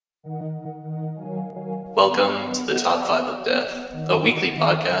Welcome to the Top 5 of Death, a weekly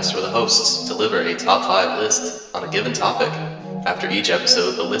podcast where the hosts deliver a top 5 list on a given topic. After each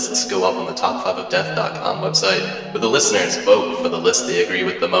episode, the lists go up on the top5ofdeath.com website, where the listeners vote for the list they agree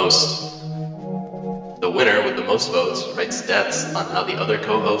with the most. The winner with the most votes writes deaths on how the other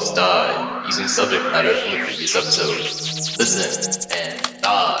co-hosts die, using subject matter from the previous episode. Listen and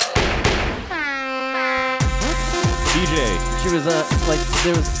die. DJ. She was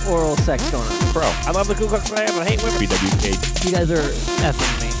there was oral sex going on. Bro. I love the Ku Klux Klan, but I hate women. BWK. You guys are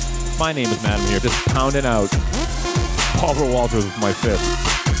effing me. My name is Madam here, just pounding out Barbara Walters with my fist.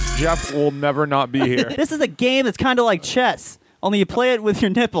 Jeff will never not be here. This is a game that's kind of like chess, only you play it with your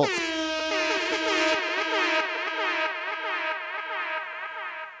nipples.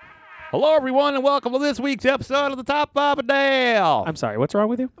 Hello, everyone, and welcome to this week's episode of the Top 5 of Dale. I'm sorry, what's wrong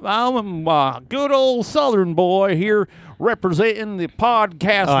with you? I'm a good old Southern boy here representing the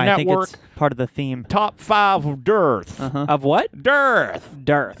podcast I network. think it's part of the theme. Top 5 of Dearth. Of what? Dearth.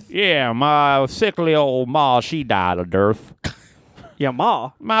 Dearth. Yeah, my sickly old ma, she died of dearth. Your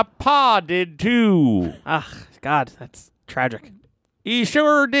ma? My pa did too. Ah, God, that's tragic. He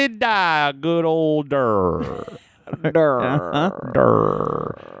sure did die, good old Dearth.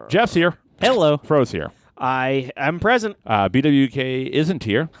 Jeff's here. Hello. Fro's here. I am present. BWK isn't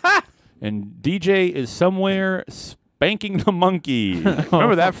here. And DJ is somewhere spanking the monkey.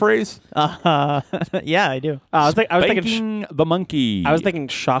 Remember that phrase? Yeah, I do. I was thinking. Spanking the monkey. I was thinking,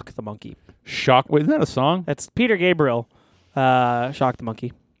 Shock the Monkey. Shock. Wait, isn't that a song? That's Peter Gabriel. Shock the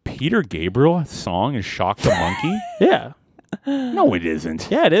Monkey. Peter Gabriel's song is Shock the Monkey? Yeah. No, it isn't.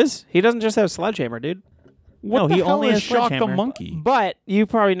 Yeah, it is. He doesn't just have Sledgehammer, dude. What No, the he hell only is has Shock the Sledgehammer. Monkey? But you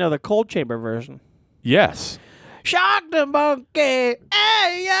probably know the Cold Chamber version. Yes. Shock the Monkey.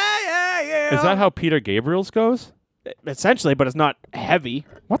 Hey, yeah. Is that how Peter Gabriel's goes? Essentially, but it's not heavy.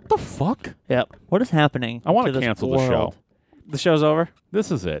 What the fuck? Yep. What is happening? I want to to this cancel the world? show. The show's over.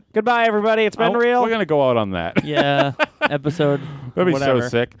 This is it. Goodbye, everybody. It's been real. We're going to go out on that. Yeah, episode. That'd be whatever. so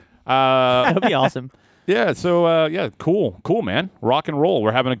sick. That'd be awesome. Yeah, so, cool, man. Rock and roll.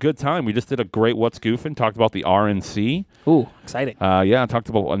 We're having a good time. We just did a great What's Goofing, talked about the RNC. Ooh, exciting. Talked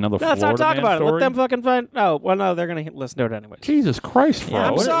about another No, let's Florida not talk man about story. it. Let them fucking find. Oh, well, no, they're gonna listen to it anyway. Jesus Christ, Fro.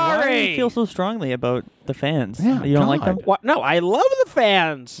 I'm Why do sorry. you feel so strongly about the fans? Yeah, you don't like God. them? What? No, I love the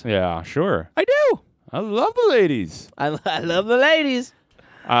fans. Yeah, sure. I do. I love the ladies. I love the ladies.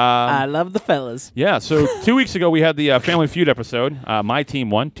 I love the fellas. Yeah, so 2 weeks ago we had the Family Feud episode. My team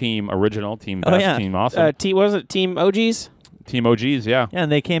won. Team Original, Team Best, yeah. Team Awesome. Was it Team OGs? Team OGs, yeah. Yeah,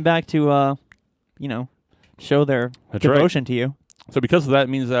 and they came back to, show their That's right. devotion to you. So because of that, it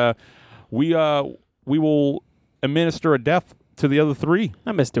means we will administer a death to the other three.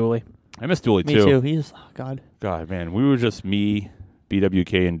 I miss Dooley. I miss Dooley, Me too. He's, oh, God. God, man, we were just me,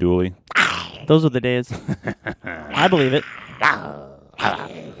 BWK, and Dooley. Those were the days. I believe it.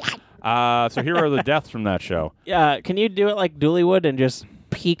 So here are the deaths from that show. Can you do it like Dooley would and just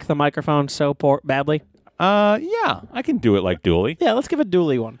peek the microphone so badly? Yeah, I can do it like Dooley. Yeah, let's give a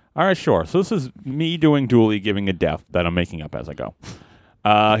Dooley one. All right, sure. So this is me doing Dooley, giving a death that I'm making up as I go.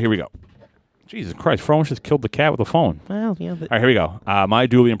 Here we go. Jesus Christ, Froman just killed the cat with a phone. Well, yeah. All right, here we go. My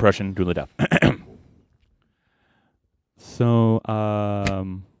Dooley impression, Dooley death. So,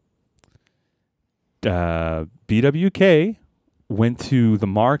 BWK went to the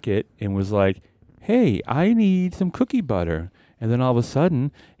market and was like, hey, I need some cookie butter. And then all of a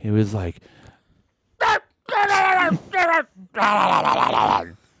sudden, it was like,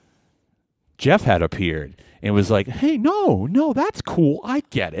 Jeff had appeared and was like, hey, no, that's cool. I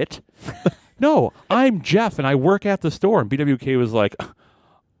get it. No, I'm Jeff and I work at the store. And BWK was like,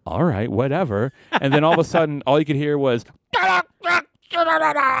 all right, whatever. And then all of a sudden, all you could hear was,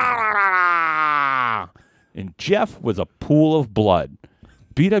 and Jeff was a pool of blood.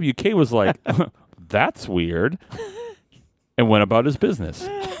 BWK was like, that's weird, and went about his business.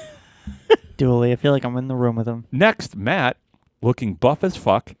 Dooley, I feel like I'm in the room with him. Next, Matt, looking buff as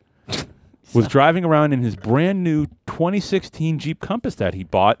fuck, was driving around in his brand new 2016 Jeep Compass that he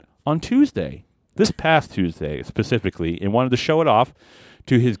bought on Tuesday, this past Tuesday specifically, and wanted to show it off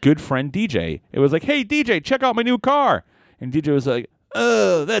to his good friend DJ. It was like, hey, DJ, check out my new car. And DJ was like,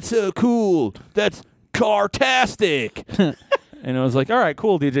 oh, that's so cool. That's car-tastic. And I was like, all right,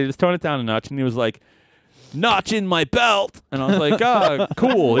 cool, DJ, just tone it down a notch. And he was like, notch in my belt. And I was like, oh,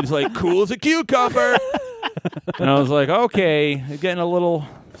 cool. He's like, cool as a cucumber. And I was like, okay, it's getting a little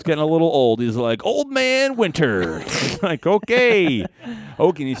old. He's like, old man winter. Like, okay.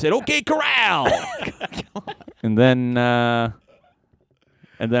 Okay. And he said, okay, corral. And then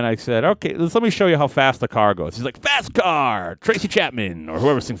And then I said, okay, let me show you how fast the car goes. He's like, fast car, Tracy Chapman, or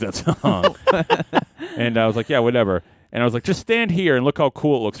whoever sings that song. And I was like, yeah, whatever. And I was like, just stand here and look how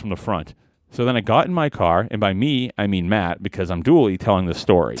cool it looks from the front. So then I got in my car, and by me, I mean Matt, because I'm Dooley telling the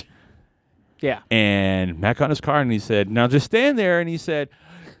story. Yeah. And Matt got in his car, and he said, now just stand there. And he said,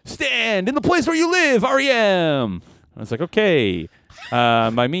 stand in the place where you live, REM. I was like, okay.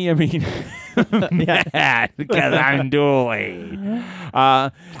 By me, I mean Matt, because I'm Dooley.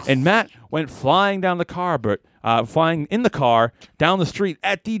 And Matt went flying down the car, flying in the car down the street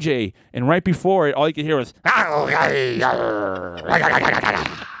at DJ. And right before it, all you could hear was,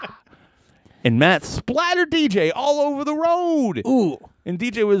 and Matt splattered DJ all over the road. Ooh. And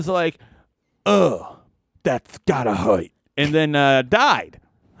DJ was like, that's gotta hurt. And then died.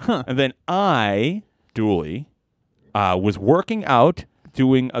 And then I, Dooley, was working out,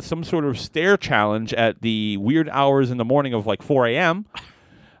 doing some sort of stair challenge at the weird hours in the morning of like 4 a.m.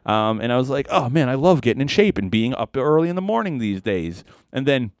 And I was like, oh, man, I love getting in shape and being up early in the morning these days. And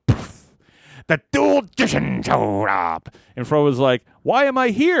then, poof, the Dual-Gician showed up. And Fro was like, why am I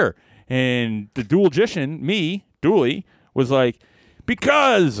here? And the Dual-Gician, me, Dooley, was like,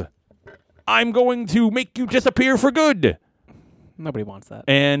 because I'm going to make you disappear for good. Nobody wants that.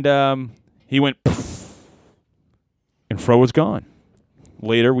 And he went, poof, and Fro was gone.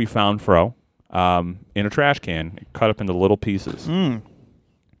 Later, we found Fro in a trash can, cut up into little pieces. And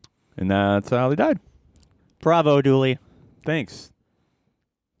that's how he died. Bravo, Dooley. Thanks.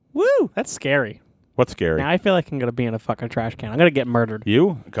 Woo! That's scary. What's scary? Now I feel like I'm going to be in a fucking trash can. I'm going to get murdered.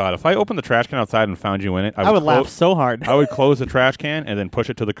 You? God, if I opened the trash can outside and found you in it, I would laugh so hard. I would close the trash can and then push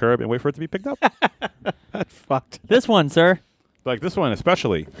it to the curb and wait for it to be picked up. That's fucked. This one, sir. Like this one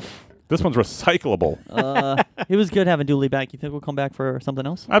especially. This one's recyclable. It was good having Dooley back. You think we'll come back for something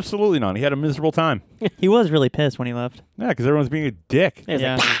else? Absolutely not. He had a miserable time. He was really pissed when he left. Yeah, because everyone's being a dick.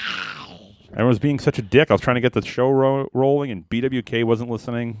 Yeah. Everyone's being such a dick. I was trying to get the show rolling, and BWK wasn't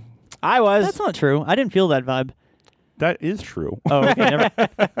listening. I was. That's not true. I didn't feel that vibe. That is true. Oh, okay,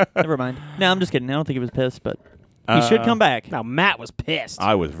 never mind. No, I'm just kidding. I don't think he was pissed, but he should come back. Now, Matt was pissed.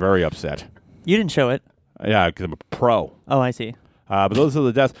 I was very upset. You didn't show it. Yeah, because I'm a pro. Oh, I see. But those are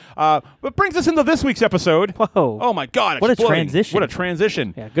the deaths. What brings us into this week's episode? Whoa. Oh, my God. What a exploding. transition. What a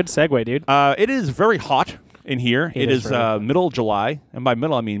transition. Yeah, good segue, dude. It is very hot in here. It is really. middle of July. And by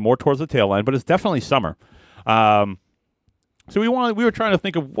middle, I mean more towards the tail end, but it's definitely summer. So we were trying to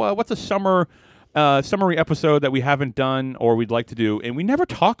think of what's a summary episode that we haven't done or we'd like to do. And we never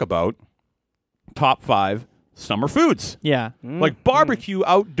talk about top 5 summer foods. Yeah. Like barbecue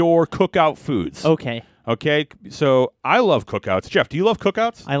outdoor cookout foods. Okay. Okay, so I love cookouts. Jeff, do you love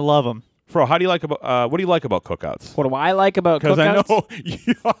cookouts? I love them. Fro, how do you like about what do you like about cookouts? What do I like about Because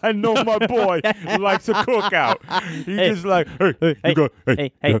cookouts? I know my boy likes a cookout. He's just like,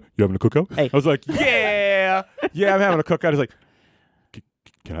 hey, you having a cookout? Hey. I was like, yeah, I'm having a cookout. He's like,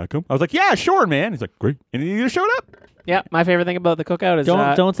 can I come? I was like, yeah, sure, man. He's like, great, and he just showed up. Yeah, my favorite thing about the cookout is...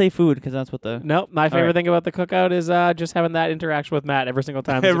 Don't say food because that's what the... Nope, my favorite right. thing about the cookout is just having that interaction with Matt every single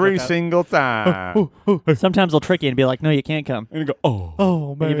time. Every single time. Sometimes they'll trick you and be like, no, you can't come. And you go,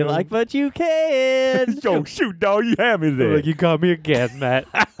 oh, And you'd be like, but you can. yo, shoot, dog, you had me there. Like, you got me again, Matt.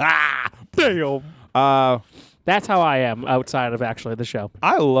 Damn. That's how I am outside of actually the show.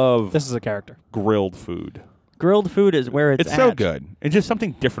 I love This is a character. grilled food. Grilled food is where it's It's at. so good. It's just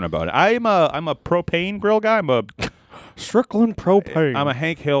something different about it. I'm a propane grill guy. I'm a Strickland propane. I'm a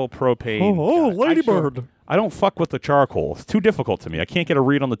Hank Hill propane. Oh, guy. Ladybird. I don't fuck with the charcoal. It's too difficult to me. I can't get a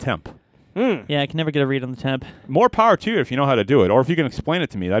read on the temp. Yeah, I can never get a read on the temp. More power to you if you know how to do it, or if you can explain it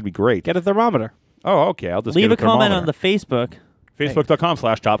to me, that'd be great. Get a thermometer. Oh, okay. I'll just Leave get a comment thermometer. on the Facebook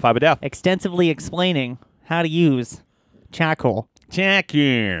Facebook.com/top5of-death. extensively explaining how to use charcoal. Check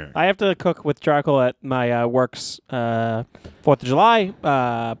here. I have to cook with charcoal at my work's 4th of July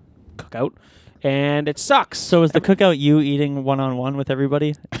cookout, and it sucks. So is the cookout you eating one-on-one with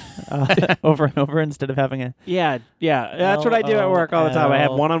everybody over and over instead of having a... Yeah. That's what I do at work all the time. I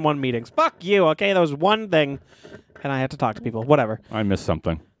have one-on-one meetings. Fuck you, okay? That was one thing, and I had to talk to people. Whatever. I missed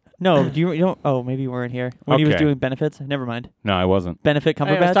something. No, you don't... Oh, maybe you weren't here. When he was Okay. doing benefits? Never mind. No, I wasn't. Benefit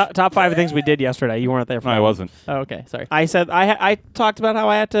Hey, it was Cumberbatch? top 5 things we did yesterday. You weren't there for No, that I one. wasn't. Oh, okay. Sorry. I said I talked about how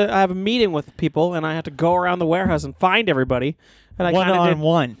I had to have a meeting with people, and I had to go around the warehouse and find everybody. And I kinda did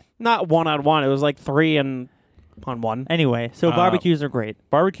One-on-one. not one-on-one. It was like 3-on-1. Anyway, so barbecues are great.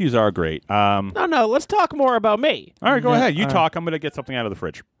 Barbecues are great. All No, let's talk more about me. right, go Yeah, ahead. You all right. talk. I'm going to get something out of the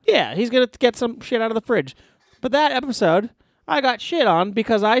fridge. Yeah, he's going to get some shit out of the fridge. But that episode, I got shit on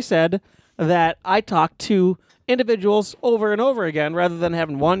because I said that I talked to individuals over and over again rather than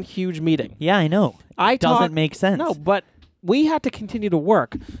having one huge meeting. Yeah, I know. I Doesn't talk- make sense. No, but we had to continue to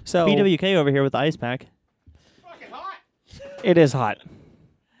work. So BWK over here with the ice pack. it is hot.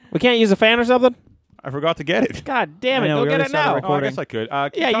 We can't use a fan or something? I forgot to get it. God damn it. I know, Go we get already it started now. recording. Oh, I guess I could.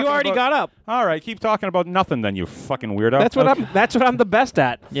 Keep Yeah, you talking already about- got up. All right, keep talking about nothing then, you fucking weirdo. That's what Okay. that's what I'm the best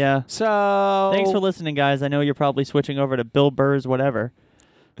at. Yeah. So Thanks for listening, guys. I know you're probably switching over to Bill Burr's whatever.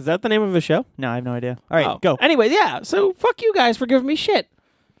 Is that the name of the show? No, I have no idea. All right, Oh. go. Anyway, yeah. So fuck you guys for giving me shit.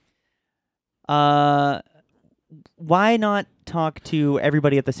 Why not talk to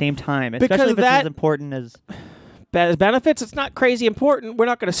everybody at the same time, especially Because if it's that- as important as... Benefits, it's not crazy important. We're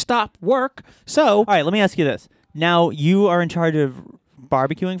not going to stop work. So, All right, let me ask you this. Now, you are in charge of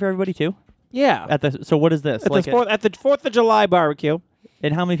barbecuing for everybody, too? yeah. So what is this? At the 4th of July barbecue,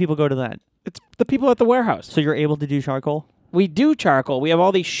 And how many people go to that? it's the people at the warehouse. So you're able to do charcoal? We do charcoal. We have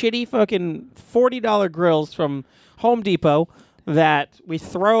all these shitty fucking $40 grills from Home Depot that we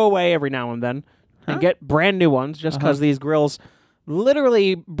throw away every now and then and get brand new ones just because these grills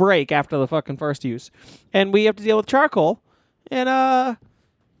literally break after the fucking first use. And we have to deal with charcoal and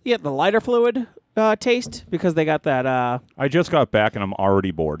you get the lighter fluid taste because they got that I just got back and I'm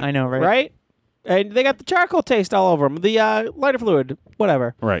already bored. I know, right? right? And they got the charcoal taste all over them. The lighter fluid,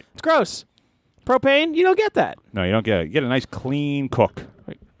 whatever. Right. It's gross. Propane, you don't get that. No, you don't get it. You get a nice clean cook.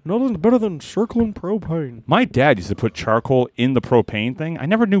 Nothing's better than circling propane. My dad used to put charcoal in the propane thing. I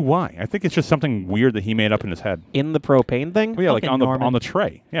never knew why. I think it's just something weird that he made up in his head. In the propane thing? Well, yeah, like Fucking on the Norman.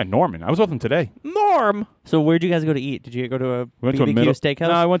 tray. Yeah, Norman. I was with him today. Norm! So where'd you guys go to eat? Did you go to a We went to a BBQ middle steakhouse?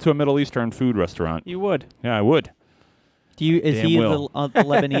 No, I went to a Middle Eastern food restaurant. You would. Yeah, I would. Is Damn he will. the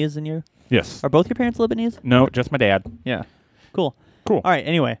Lebanese in your... Yes. Are both your parents Lebanese? No, just my dad. Yeah. Cool. Cool. All right,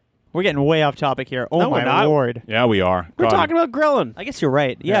 anyway. We're getting way off topic here. Oh, No, my we're not. Lord. Yeah, we are. We're God. talking about grilling. I guess you're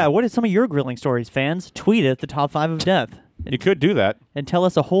right. Yeah, what are some of your grilling stories, fans? Tweet it, the top 5 of death, You could do that. and tell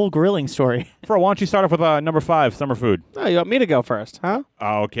us a whole grilling story. Why don't you start off with number 5, summer food? Oh, you want me to go first, huh?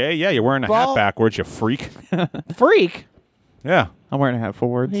 Okay, yeah, you're wearing a Well- hat backwards, you freak. Freak. Yeah. I'm wearing a hat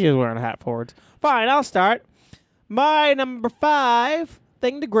forwards. He is wearing a hat forwards. Fine, I'll start. My number 5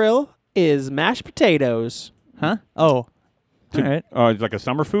 thing to grill is mashed potatoes. Huh? Oh. All right. Like a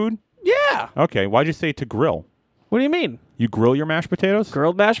summer food? Yeah. Okay, why'd you say to grill? What do you mean? You grill your mashed potatoes?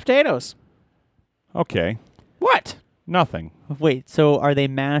 Grilled mashed potatoes. Okay, What? nothing. Wait, so are they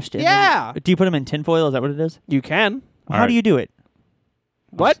mashed? And Yeah. do you put them in tinfoil? Is that what it is? You can. All How right. do you do it?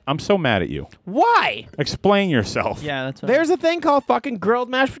 What? I'm so mad at you. Why? Explain yourself. Yeah, that's what There's a thing called fucking grilled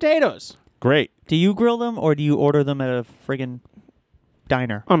mashed potatoes. Great. Do you grill them or do you order them at a friggin'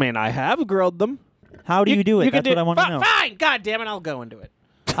 diner? I mean, I have grilled them. How do you do it? could That's what I want to know. Fine. God damn it, I'll go into it.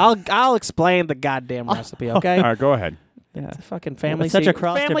 I'll explain the goddamn recipe, okay? All right, go ahead. Yeah. It's a fucking family It's such a secret.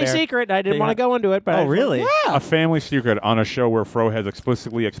 cross to Family bear. secret. I didn't They want to have- go into it, but Oh, I really? Yeah. A family secret on a show where Fro has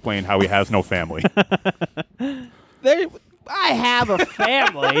explicitly explained how he has no family. I have a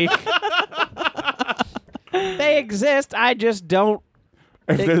family. They exist. I just don't.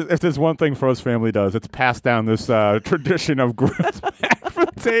 If there's one thing Fro's family does, it's pass down this tradition of grilled mashed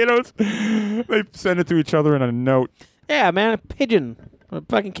potatoes. They send it to each other in a note. Yeah, man, a pigeon. A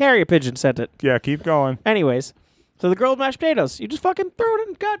fucking carrier pigeon sent it. Yeah, keep going. Anyways, so the grilled mashed potatoes, you just fucking throw it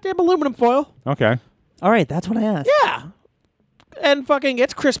in goddamn aluminum foil. Okay. All right, that's what I asked. Yeah. And fucking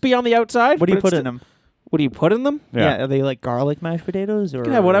gets crispy on the outside. What do you but put it's in them? What do you put in them? Yeah. Are they like garlic mashed potatoes or? You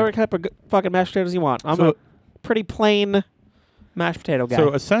can have whatever type of fucking mashed potatoes you want. I'm So- a pretty plain mashed potato guy.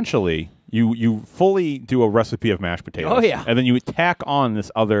 So essentially, you fully do a recipe of mashed potatoes. Oh, yeah. And then you tack on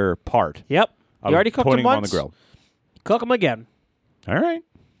this other part. yep. Of You already cooked putting them on the once. grill. Cook them again. All right.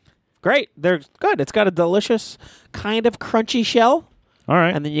 Great. They're good. It's got a delicious kind of crunchy shell, All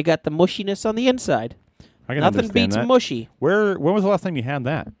right. and then you got the mushiness on the inside. I can Nothing understand beats that. mushy. When was the last time you had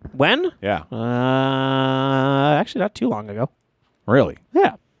that? When? Yeah. Actually, not too long ago. Really?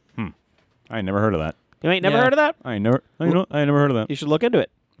 Yeah. I ain't never heard of that. You ain't never Yeah. heard of that? I ain't never heard of that. You should look into it.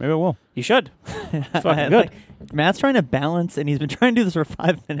 Maybe I will. You should. It's fucking good. Like, Matt's trying to balance, and he's been trying to do this for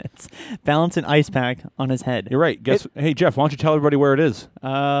 5 minutes. Balance an ice pack on his head. You're right. Hey, Jeff, why don't you tell everybody where it is?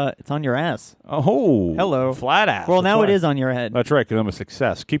 It's on your ass. Oh. Hello. Flat ass. Well, That's now why. it is on your head. That's right, because I'm a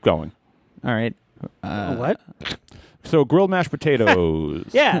success. Keep going. All right. What? So, grilled mashed potatoes.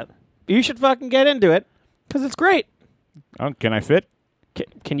 Yeah. You should fucking get into it because it's great. Can I fit?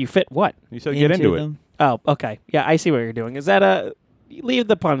 Can you fit what? You said get into it. them. Oh, okay. Yeah, I see what you're doing. Is that a... Leave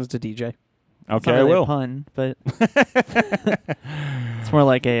the puns to DJ. It's Okay, not I really will. a pun, but it's more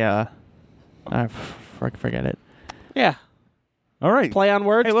like a. Forget it. Yeah. All right. Play on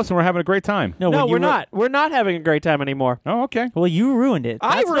words. Hey, listen, we're having a great time. No, no, when you we're were- not. We're not having a great time anymore. Oh, okay. Well, you ruined it.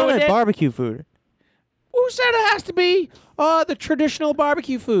 I That's not ruined a it. barbecue food. Who said it has to be the traditional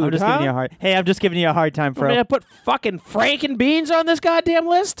barbecue food? I'm just giving you a hard. Hey, I'm just giving you a hard time, I'm gonna Fro. put fucking Frank and beans on this goddamn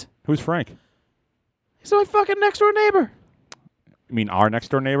list. Who's Frank? He's my fucking next door neighbor. You mean our next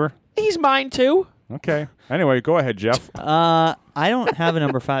door neighbor? He's mine too. Okay. Anyway, go ahead, Jeff. I don't have a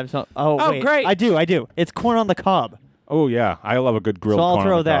number 5. So wait. great. I do. It's corn on the cob. Oh yeah, I love a good grilled So I'll corn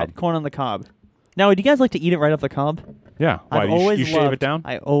throw on the that cob. corn on the cob. Now, do you guys like to eat it right off the cob? Yeah. Why? I've You, always you shave loved- it down?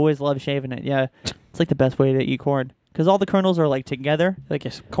 I always love shaving it. Yeah, it's like the best way to eat corn because all the kernels are like together, Like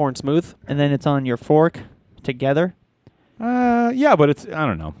your corn smooth. and then it's on your fork together. Yeah, but it's I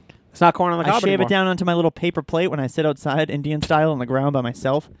don't know. It's not corn on the I cob shave anymore. it down onto my little paper plate when I sit outside, Indian style, on the ground by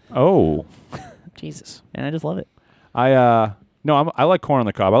myself, Oh, Jesus. and I just love it. I like corn on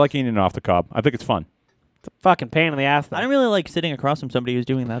the cob. I like eating it off the cob. I think it's fun. It's a fucking pain in the ass. Though. I don't really like sitting across from somebody who's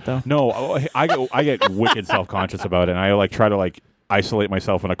doing that though. No, I get wicked self conscious about it. And I like try to like isolate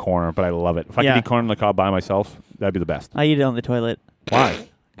myself in a corner, but I love it. If I Yeah. could eat corn on the cob by myself, that'd be the best. I eat it on the toilet Why?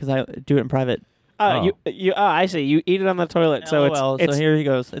 because I do it in private. Oh. I see. You eat it on the toilet, so it's so here he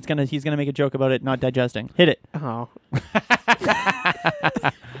goes. He's gonna make a joke about it not digesting. Hit it. Oh.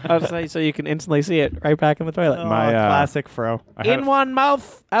 I was saying, so you can instantly see it right back in the toilet. My, classic Fro. I had In one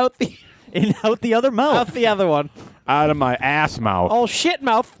mouth, out the Out the other mouth. out the other one. out of my ass mouth. Oh shit,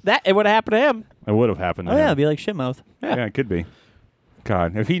 mouth! That it would have happened to him. It would have happened. To Oh yeah, him. it'd be like shit mouth. Yeah, it could be.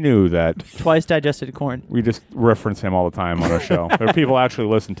 God, if he knew that Twice digested corn. we just reference him all the time on our show, or people actually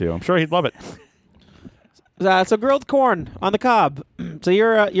listen to, I'm sure he'd love it. So grilled corn on the cob. So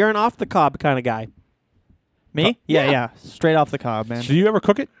you're an off the cob kind of guy. Me? Yeah. Straight off the cob, man. So do you ever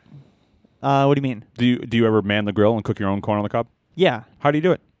cook it? What do you mean? Do you ever man the grill and cook your own corn on the cob? Yeah. How do you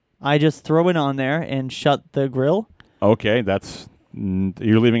do it? I just throw it on there and shut the grill. Okay,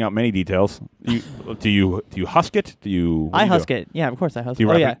 you're leaving out many details. Do you husk it? Do you? I husk it. Yeah, of course I husk Do you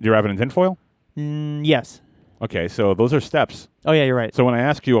it. wrap Oh yeah. it? Do you wrap it in tinfoil? Yes. Okay, so those are steps. Oh yeah, you're right. So when I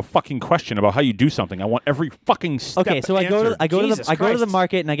ask you a fucking question about how you do something, I want every fucking step. Okay, so I go to Jesus the Christ.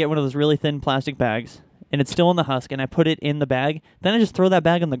 market and I get one of those really thin plastic bags, and it's still in the husk, and I put it in the bag. Then I just throw that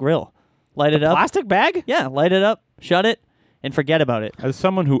bag on the grill, light it up. Plastic bag? Yeah, light it up, shut it, and forget about it. As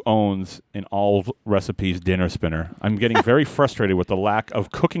someone who owns an all recipes dinner spinner, I'm getting very frustrated with the lack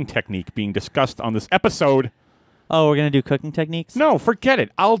of cooking technique being discussed on this episode. Oh, we're gonna do cooking techniques. No, forget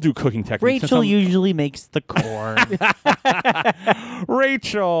it. I'll do cooking techniques. Rachel usually makes the corn.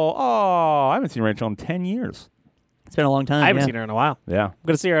 Rachel. Oh, I haven't seen Rachel in 10 years. It's been a long time. I haven't yeah. seen her in a while. Yeah. I'm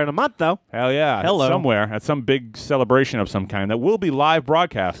gonna see her in a month though. Hell yeah. Hello. Somewhere at some big celebration of some kind that will be live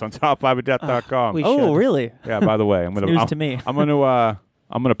broadcast on top5ofdeath.com. we- Oh, should. really? Yeah, by the way, I'm going News to me. I'm going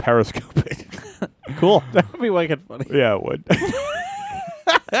to periscope it. Cool. That'd be wicked funny. Yeah, it would.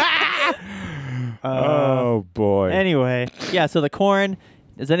 Oh boy. Anyway, yeah. So the corn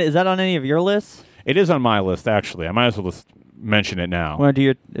is that on any of your lists? It is on my list actually. I might as well just mention it now. Want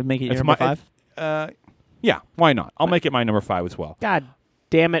to do make it your It's number my- 5? Yeah, why not? I'll make it my number 5 as well. God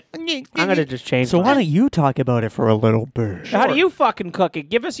damn it! I'm gonna just change. So why mine. don't you talk about it for a little bit? How do you fucking cook it?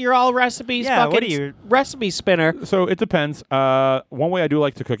 Give us your all recipes. Yeah, fucking what do you- recipe spinner? So it depends. One way I do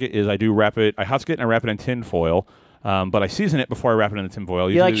like to cook it is I husk it and I wrap it in tin foil. But I season it before I wrap it in the tin foil.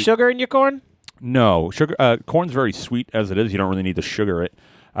 You like Usually- sugar in your corn? No, sugar. Corn's very sweet as it is. You don't really need to sugar it.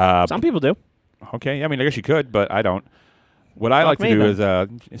 Some people do. Okay, I mean, I guess you could, but I don't. What I Fuck like to me, do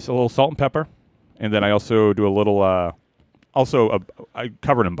then. is it's a little salt and pepper, and then I also do a little. I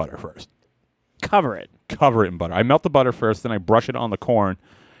cover it in butter first. Cover it. Cover it in butter. I melt the butter first, then I brush it on the corn,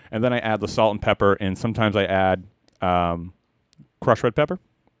 and then I add the salt and pepper, and sometimes I add crushed red pepper.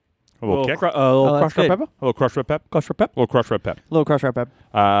 A little kick. that's crushed red good. pepper. A little crushed red pepper. Crushed red pepper. A little crushed red pepper. Little crush wrap up.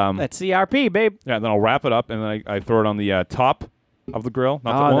 That's CRP, babe. Yeah, then I'll wrap it up, and then I throw it on the top of the grill.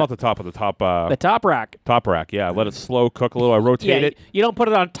 Not the top of the top. The top rack. Top rack. Yeah, let it slow cook a little. I rotate it. You don't put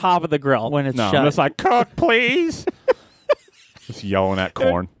it on top of the grill. When it's No, shut. I'm just like, cook, please. Just yelling at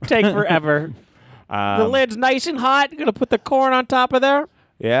corn. Take forever. The lid's nice and hot. You're gonna put the corn on top of there.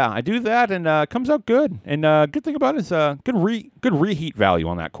 Yeah, I do that, and it comes out good. And good thing about it is good reheat value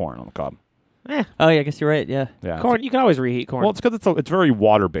on that corn on the cob. Oh yeah, I guess you're right. Yeah. Yeah, Corn. You can always reheat corn. Well, it's because it's very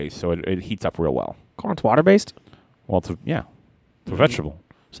water based, so it heats up real well. Corn's water based. Well, it's a vegetable.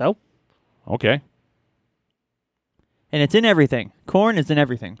 So Okay, And it's in everything. Corn is in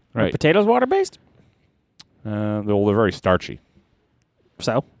everything. right. potatoes water based. They're very starchy,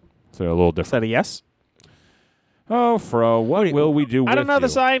 So so a little is different. that a yes? Oh, Fro, what will we do? I don't with know the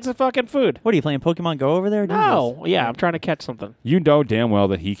you? science of fucking food. What are you playing Pokemon Go over there? No. Yeah, I'm trying to catch something. You know damn well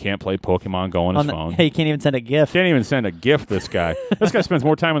that he can't play Pokemon Go on his Jesus. phone. Hey, you can't even send a GIF. Can't even send a gift. This guy. This guy spends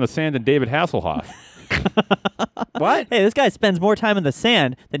more time in the sand than David Hasselhoff. What? Hey, this guy spends more time in the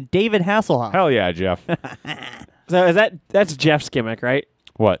sand than David Hasselhoff. Hell yeah, Jeff. So that's Jeff's gimmick, right?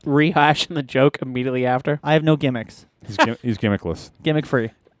 What? Rehashing the joke immediately after. I have no gimmicks. He's gimmickless. Gimmick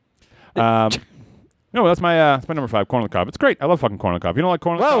free. No, that's my number 5, corn on the cob. It's great. I love fucking corn on the cob. You don't like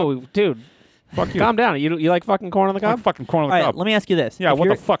corn on the cob? Whoa, dude. Fuck you. Calm down. You like fucking corn on the I like cob? fucking corn on the All right, cob. let me ask you this. Yeah, If what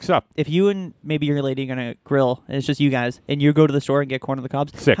the you're- fuck's up? If you and maybe your lady are gonna grill, and it's just you guys, and you go to the store and get corn on the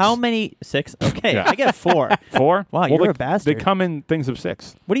cobs, 6. how many? 6? Okay, Yeah. I get 4. 4? Wow, Well, you're they, a bastard. They come in things of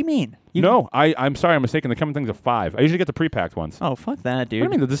 6. What do you mean? No, I'm sorry, I'm mistaken. They come in things of 5. I usually get the pre-packed ones. Oh, fuck that, dude. What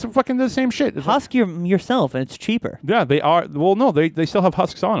do you mean? This is fucking the same shit. It's like- Husk yourself, and it's cheaper. yeah, they are. Well, no, they still have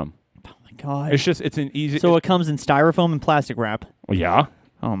husks on them. Oh my god. It's an easy. So it comes in styrofoam and plastic wrap. Well, yeah.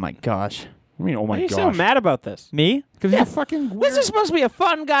 Oh my gosh. I mean, oh Why my are you gosh. so mad about this? Me? Because you're fucking weird. This is supposed to be a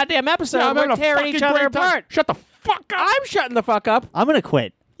fun goddamn episode. Yeah, I'm We're having a tearing each fucking other great time. apart. Shut the fuck up. I'm shutting the fuck up. I'm gonna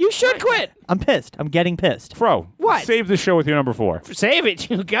quit. You should quit. I'm pissed. I'm getting pissed. Fro, What? Save the show with your number 4. Save it.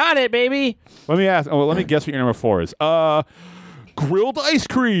 You got it, baby. Let me ask. Oh, let me guess what your number 4 is. Grilled ice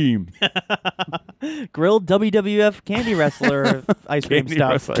cream. Grilled WWF candy wrestler ice cream Candy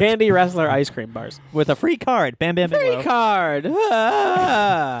stuff wrestler. Candy wrestler ice cream bars. with a free card. Bam bam Free bingo. card.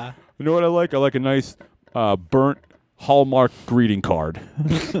 Ah. You know what I like? I like a nice burnt Hallmark greeting card.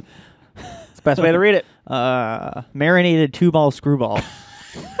 It's the best way to read it. Marinated 2-ball screwball.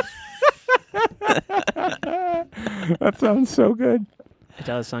 That sounds so good. It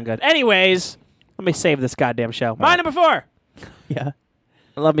does sound good. Anyways, let me save this goddamn show. My number 4. Yeah.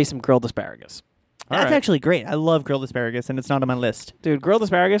 I love me some grilled asparagus. That's right. actually great. I love grilled asparagus, and it's not on my list. Dude, grilled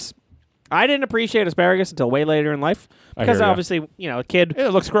asparagus. I didn't appreciate asparagus until way later in life. I Because hear ya. obviously, a kid, It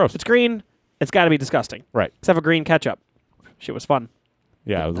looks gross. it's green, it's got to be disgusting. Right. Except for green ketchup. Shit was fun.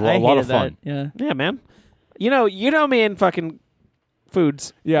 Yeah, it was I a lot hated of fun. that. Yeah. Yeah, man. You know me and fucking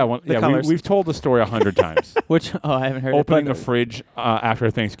foods. Yeah, colors. we've told the story 100 times. Which I haven't heard. Opening it, the fridge after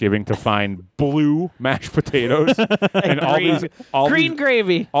Thanksgiving to find blue mashed potatoes and Green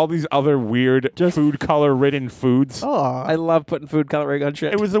gravy. all these other weird food color ridden foods. Oh. I love putting food coloring on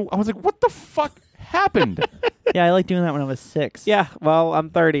shit. I was like, what the fuck happened? Yeah, I liked doing that when I was 6. Yeah, well, I'm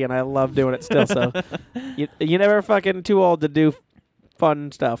 30 and I love doing it still. So you never fucking too old to do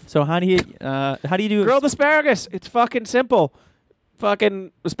fun stuff. So how do you do Grilled asparagus. It's fucking simple.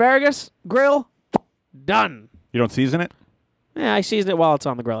 Fucking asparagus, grill, done. You don't season it? Yeah, I season it while it's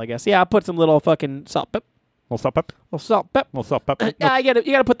on the grill, I guess. Yeah, I'll put some little fucking salt, pep, Little salt, pep. little salt, pep. Little salt, pep. Yeah, you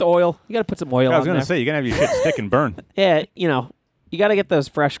gotta put the oil. You gotta put some oil I was on gonna there. say you're gonna have your shit stick and burn. Yeah, you gotta get those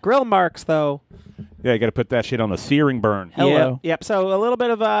fresh grill marks though. Yeah, you gotta put that shit on the searing burn. Hello. Yep. So a little bit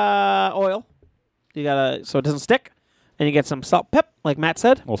of oil. You gotta so it doesn't stick, and you get some salt, pep, like Matt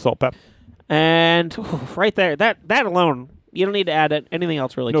said, Little salt, pep. and right there, that alone, you don't need to add anything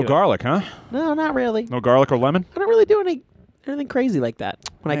else really. No to garlic, huh? It. No, not really. No garlic or lemon? I don't really do anything crazy like that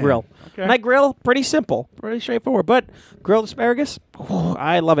when I Man, grill. okay. When I grill, pretty simple, pretty straightforward. But grilled asparagus,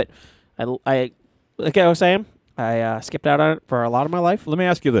 I love it. I like I was saying, I skipped out on it for a lot of my life. Let me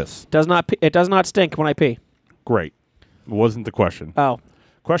ask you this. It does not stink when I pee. Great. Wasn't the question. Oh,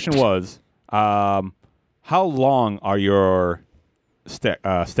 Question was, how long are your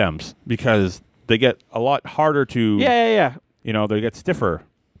stems? Because they get a lot harder to, yeah. they get stiffer.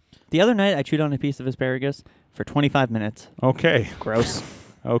 The other night, I chewed on a piece of asparagus for 25 minutes. Okay. Gross.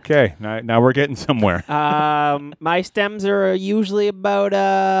 Okay. Now we're getting somewhere. My stems are usually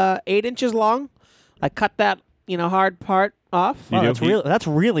about 8 inches long. I cut that hard part off. You do? That's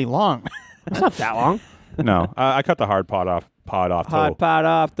really long. It's not that long. No. I cut the hard pot off Hard too. part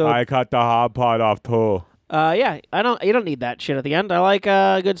off though. I cut the hard pot off too. Yeah, you don't need that shit at the end. I like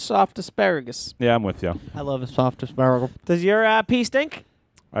good soft asparagus. Yeah, I'm with you. I love a soft asparagus. Does your pea stink?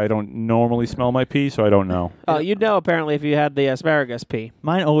 I don't normally smell my pee, so I don't know. Oh, you'd know apparently if you had the asparagus pea.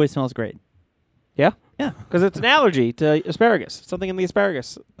 Mine always smells great. Yeah? Yeah. Because it's an allergy to asparagus. Something in the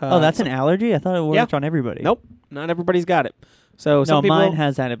asparagus. Oh, that's an allergy? I thought it worked on everybody. Nope. Not everybody's got it. So No, some people... mine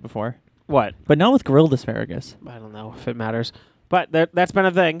has had it before. What? But not with grilled asparagus. I don't know if it matters. But that's been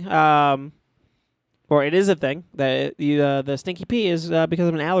a thing. Or it is a thing. The stinky pea is because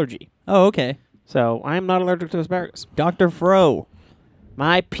of an allergy. Oh, okay. So I am not allergic to asparagus. Dr. Fro.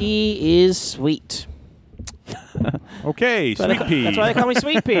 My pea is sweet. Okay, sweet pea. That's why they call me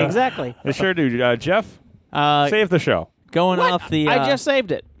sweet pea. Exactly. They sure do. Jeff, save the show. Going What? off the... I just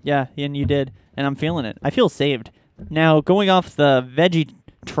saved it. Yeah, and you did. And I'm feeling it. I feel saved. Now, going off the veggie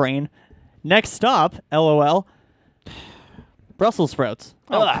train, next stop, LOL, Brussels sprouts.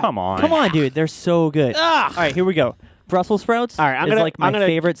 Oh, come on. Come on, dude. They're so good. Ugh. All right, here we go. Brussels sprouts All right, I'm is gonna- like my I'm gonna-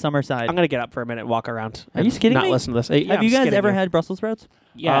 favorite summer side. I'm gonna get up for a minute, and walk around. Are you kidding not me? listen to this. Yeah, Have I'm you guys skidding ever you. had Brussels sprouts?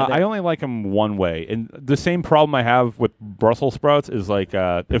 Yeah, I only like them one way, and the same problem I have with Brussels sprouts is like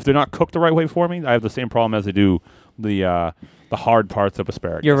if they're not cooked the right way for me, I have the same problem as I do the hard parts of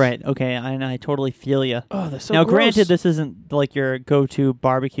asparagus. You're right. Okay, and I totally feel you. Oh, they're so Now, gross. granted, this isn't like your go-to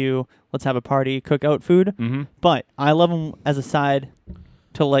barbecue. Let's have a party, cookout food. Mm-hmm. But I love them as a side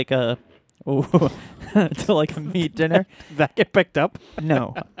to like a to like a meat dinner. that get picked up.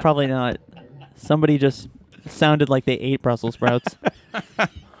 No, probably not. Somebody just sounded like they ate Brussels sprouts.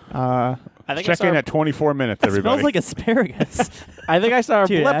 I think Check in at 24 minutes, It everybody. smells like asparagus. I think I saw a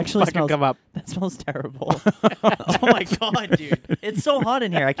Dude, it blip actually fucking smells- come up. That smells terrible. Oh my god, dude! It's so hot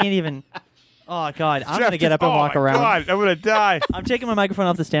in here. I can't even. Oh god, I'm Jeff, gonna get up and oh walk my around. God, I'm gonna die. I'm taking my microphone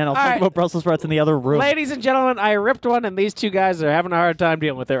off the stand. I'll All talk right. about Brussels sprouts in the other room. Ladies and gentlemen, I ripped one, and these two guys are having a hard time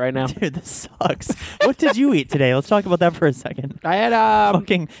dealing with it right now. Dude, this sucks. What did you eat today? Let's talk about that for a second. I had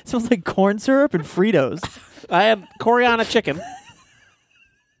Fucking smells like corn syrup and Fritos. I had Koreana chicken.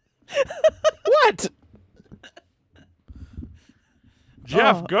 What?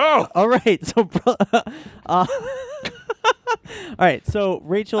 Jeff, go. All right, so all right, so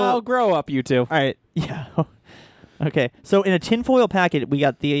Rachel. Oh, grow up, you two. All right, yeah. Okay, so in a tinfoil packet, we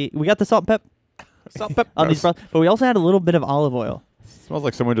got the salt and pep Salt, pep- on these, but we also had a little bit of olive oil. Smells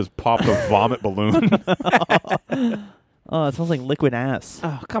like someone just popped a vomit balloon. Oh, it smells like liquid ass.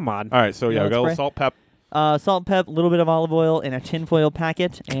 Oh, come on. All right, so Yeah, we got a let's little salt, pep. Salt and pep, a little bit of olive oil in a tinfoil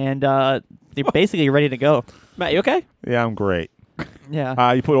packet, and they're basically ready to go. Matt, you okay? Yeah, I'm great.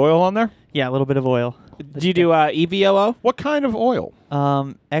 Yeah, You put oil on there? yeah, a little bit of oil. Do you do EVOO? What kind of oil?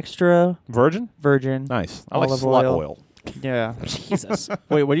 Extra Virgin? virgin. Nice. I like Olive slut oil. oil. Yeah. Jesus.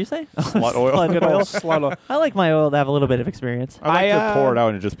 Wait, what do you say? Slut oil. Slut Good oil. old slut oil. I like my oil to have a little bit of experience. I like I, to pour it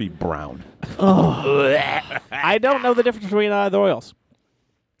out and just be brown. I don't know the difference between the oils.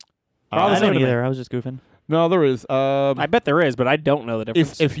 I same don't to me. either. I was just goofing. No, there is. I bet there is, but I don't know the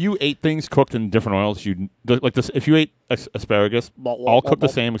difference. If you ate things cooked in different oils, you'd like this. If you ate asparagus, all cooked the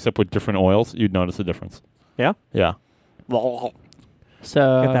same except with different oils, you'd notice a difference. Yeah? Yeah.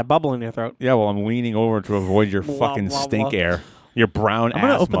 So Get that bubble in your throat. Yeah. Well, I'm leaning over to avoid your Blah, fucking blah, stink blah. air. Your brown I'm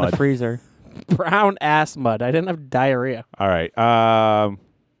gonna ass open mud. the freezer. Brown ass mud. I didn't have diarrhea. All right.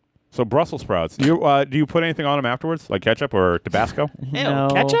 So Brussels sprouts. Do you put anything on them afterwards, like ketchup or Tabasco? No,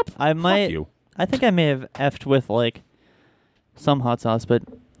 ketchup? I might. Fuck you. I think I may have effed with like some hot sauce, but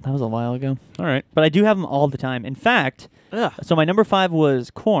that was a while ago. All right. But I do have them all the time. In fact, Ugh. so my number 5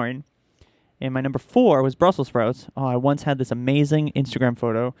 was corn, and my number 4 was Brussels sprouts. Oh, I once had this amazing Instagram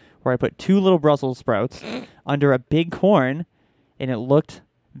photo where I put 2 little Brussels sprouts under a big corn, and it looked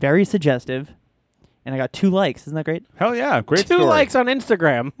very suggestive. And I got 2 likes. Isn't that great? Hell yeah. Great 2 story. likes on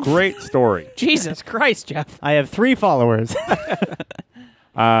Instagram. Great story. Jesus Christ, Jeff. I have 3 followers.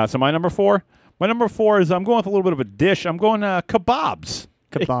 So my number 4. My number 4 is I'm going with a little bit of a dish. I'm going kebabs.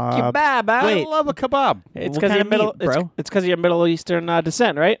 Kebab. Kebab, huh? Wait. I love a kebab. It's What because kind you're of middle, meat, bro? It's because you're Middle Eastern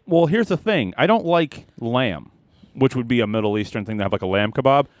descent, right? Well, here's the thing. I don't like lamb, which would be a Middle Eastern thing to have like a lamb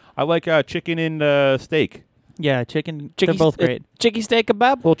kebab. I like chicken and steak. Yeah, chicken. They're both great. Chicky steak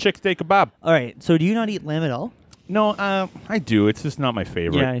kebab. Little chick steak kebab. All right. So do you not eat lamb at all? No, I do. It's just not my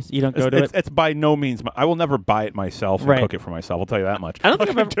favorite. Yeah, you don't go to it's by no means. I will never buy it myself and Right. cook it for myself. I'll tell you that much. I don't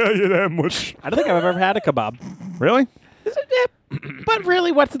think I've ever- tell you that much. I don't think I've ever had a kebab. Really? But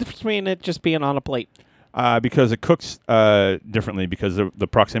really, what's the difference between it just being on a plate? Because it cooks differently because of the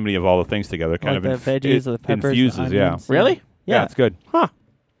proximity of all the things together. Kind Like of the veggies, it the peppers, the infuses. Yeah. onions. Really? Yeah, it's good. Huh.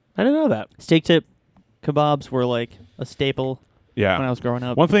 I didn't know that. Steak tip kebabs were like a staple Yeah. when I was growing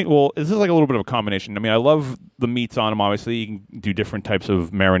up. One thing, well, this is like a little bit of a combination. I mean, I love the meats on them. Obviously, you can do different types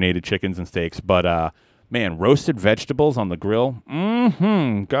of marinated chickens and steaks, but man, roasted vegetables on the grill.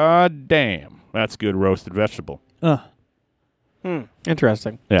 God damn, that's good roasted vegetable. Ugh.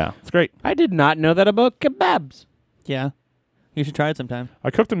 Interesting. Yeah, it's great. I did not know that about kebabs. Yeah. You should try it sometime.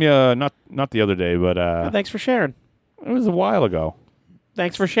 I cooked them not the other day, but Oh, thanks for sharing. it was a while ago.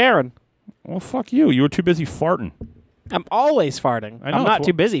 Thanks for sharing. Well, fuck you. You were too busy farting. I'm always farting. I know, I'm not it's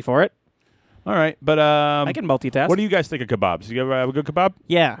too busy for it. All right, but I can multitask. what do you guys think of kebabs? You ever have a good kebab?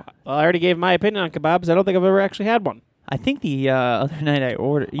 Yeah. Well, I already gave my opinion on kebabs. I don't think I've ever actually had one. I think the other night I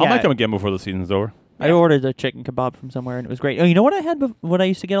ordered. Yeah, I'll make them again before the season's over. I ordered a chicken kebab from somewhere and it was great. Oh, you know what I had? What I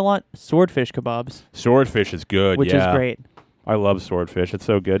used to get a lot? Swordfish kebabs, Swordfish is good. which yeah. is great. I love swordfish. It's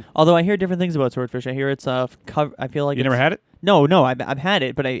so good. Although I hear different things about swordfish. I hear it's I feel like You never had it? No, I've had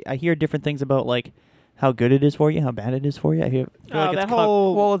it, but I hear different things about like how good it is for you, how bad it is for you. I feel like that it's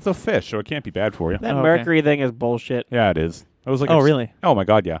whole Well, it's a fish, so it can't be bad for you. that Oh, okay. mercury thing is bullshit. Yeah, it is. It was like Oh, really? Oh my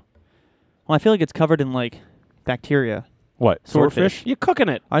god, yeah. Well, I feel like it's covered in like bacteria. What? Swordfish. Swordfish? You're cooking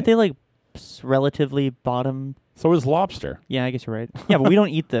it. Aren't they like relatively bottom? So is lobster. Yeah, I guess you're right. Yeah, but we don't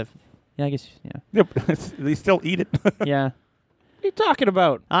eat the. Yeah, I guess. Yeah. Yep. They still eat it. Yeah. What are you talking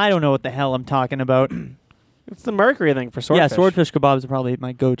about? I don't know what the hell I'm talking about. It's the mercury thing for swordfish. Yeah, swordfish kebabs are probably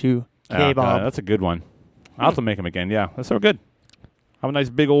my go-to Yeah, kebab. that's a good one. I'll have to make them again. Yeah, that's so good. Have a nice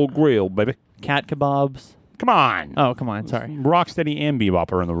big old grill, baby. Cat kebabs. Come on. Oh, come on. Sorry. Rocksteady and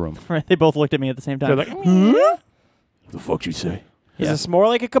Bebop are in the room. They both looked at me at the same time. They're like, what the fuck you say? Is Yeah. this more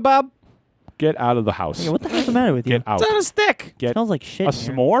like a kebab? Get out of the house. Yeah, what the hell's the matter with you? Get out. It's on a stick. Get smells like shit. a in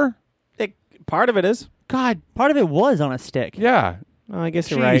here. s'more? Part of it is. God, Part of it was on a stick. yeah. Oh, I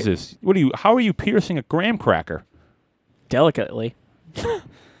guess you're right. Jesus. What are you? How are you piercing a graham cracker? Delicately.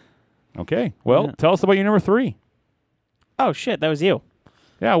 Okay. Well, Yeah. tell us about your number 3. Oh, shit. That was you.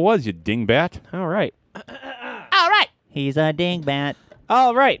 Yeah, it was, you dingbat. All right. He's a dingbat.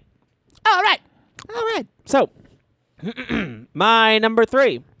 All right. All right. So, my number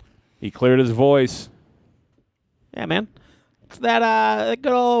 3. He cleared his voice. Yeah, man. It's that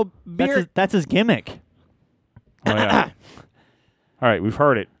good old beer. That's his gimmick. Oh, yeah. All right, we've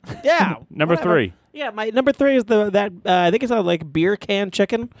heard it. Yeah. Number whatever. 3. Yeah, my number 3 is I think it's like beer can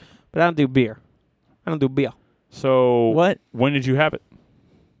chicken, but I don't do beer. I don't do beer. So, What? when did you have it?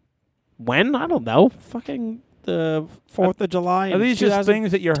 When? I don't know. Fucking the 4th of July. Are in these just 2010?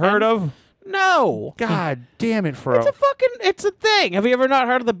 things that you heard of? No. God damn it, Fro. It's a thing. Have you ever not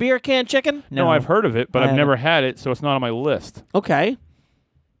heard of the beer can chicken? No, I've heard of it, but I I've never haven't. had it, so it's not on my list. Okay.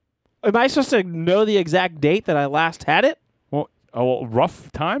 Am I supposed to know the exact date that I last had it? Well, a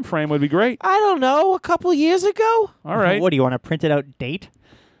rough time frame would be great. I don't know. A couple years ago? All right. What do you want, a printed out date?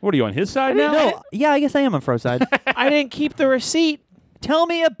 What are you on his side now? No. Yeah, I guess I am on Fro's side. I didn't keep the receipt. Tell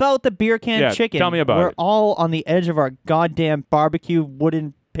me about the beer can Yeah, chicken. tell me about We're it. all on the edge of our goddamn barbecue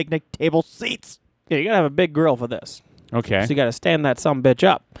wooden picnic table seats. Yeah, you gotta have a big grill for this. Okay. So you gotta stand that sumbitch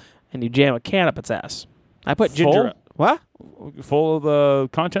up, and you jam a can up its ass. I put ginger. Full? What? Full of the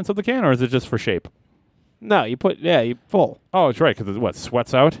contents of the can, or is it just for shape? No, you full. Oh, it's right, because what,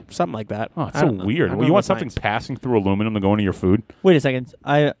 sweats out? Something like that. Oh, it's I so don't know. weird. I don't Well, you know want the something science. passing through aluminum to go into your food? Wait a second.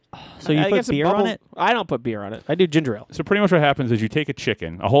 So you I put guess beer on bubble- it? I don't put beer on it. I do ginger ale. So pretty much what happens is you take a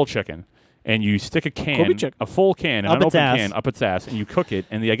chicken, a whole chicken, and you stick a Kobe can, chicken. a full can, an Up its unopened ass. can up its ass, and you cook it.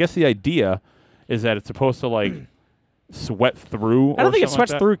 And I guess the idea is that it's supposed to like sweat through. I don't think it or something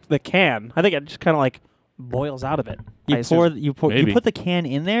sweats like through the can. I think it just kind of like boils out of it. I You assume. you Maybe. put the can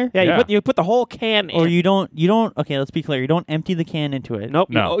in there? Yeah, Yeah. you put the whole can in. Or you don't okay, let's be clear. You don't empty the can into it. Nope.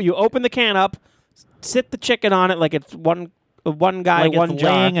 No. You open the can up, sit the chicken on it like it's one guy, Like one it's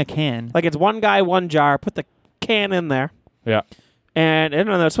jar. laying a can. Like it's one guy, one jar. Put the can in there, that. and I don't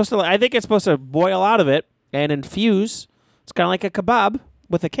know. It's supposed to. I think it's supposed to boil out of it and infuse. It's kind of like a kebab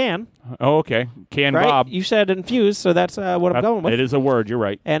with a can, Yeah. Oh, okay. Can right? Bob. You said infuse, so that's what I'm going with. It is a word. You're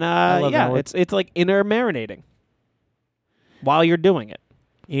right. And love yeah, that word. it's like inner marinating while you're doing it.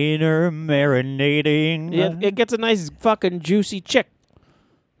 Inner marinating. It gets a nice fucking juicy chick.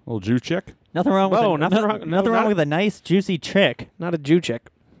 Little Jew chick. Nothing wrong with Whoa, it. nothing wrong- no, Nothing wrong not- with a nice juicy chick. Not a Jew chick.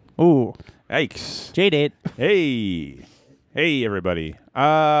 Ooh. Yikes. J-date. Hey. Hey, everybody.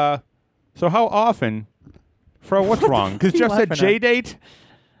 So how often... Fro, what's wrong? Because you Jeff said laughing at? J-date?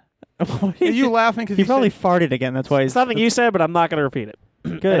 Are you laughing because He probably farted again. That's why It's he's something you said, but I'm not going to repeat it.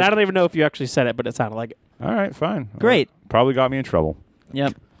 good. And I don't even know if you actually said it, but it sounded like it. All right, fine. Great. Probably got me in trouble.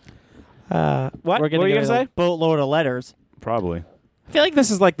 Yep. What? We're What gonna were you get going to a say? boatload of letters. Probably. I feel like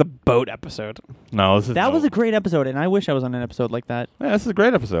this is like the boat episode. No, this is That no. was a great episode, and I wish I was on an episode like that. Yeah, this is a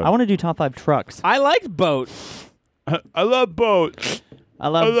great episode. I want to do top 5 trucks. I liked boat. I love boats. I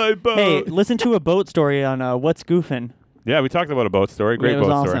love. like boat. Hey, listen to a boat story on What's Goofing. Yeah, we talked about a boat story. Great it was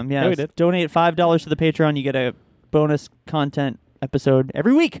boat awesome. story. Yeah, Yeah, we did. Donate $5 to the Patreon. You get a bonus content episode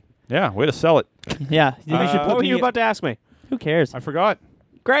every week. Yeah, way to sell it. Yeah, you should What put were me. you about to ask me? Who cares? I forgot.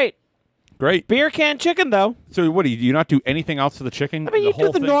 Great. Great. Beer can chicken, though. So what do you not do anything else to the chicken? I mean, the you do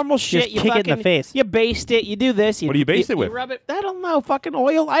whole the thing? normal shit. Just You kick it in the fucking- face. You baste it. You do this. What do you baste it with? You rub it. I don't know. Fucking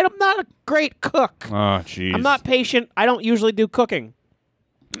oil. I'm not a great cook. Oh, jeez. I'm not patient. I don't usually do cooking.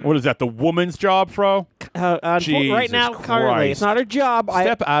 What is that? The woman's job, Fro? Right Jesus now, currently, Christ. it's not her job.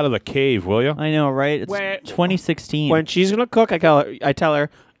 Step out of the cave, will you? I know, right? It's Where- 2016. When she's gonna cook, I tell her,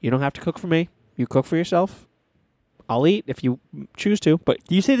 you don't have to cook for me. You cook for yourself. I'll eat if you choose to, but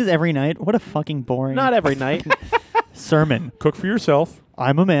Do you say this every night? What a fucking boring not every night. sermon. Cook for yourself.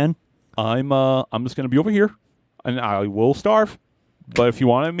 I'm a man. I'm just gonna be over here, and I will starve. But if you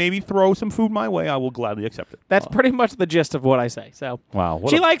want to maybe throw some food my way, I will gladly accept it. That's pretty much the gist of what I say. So Wow.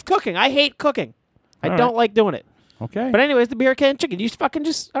 What she a- likes cooking. I hate cooking. I All don't right. like doing it. Okay. But anyways, the beer can chicken, you fucking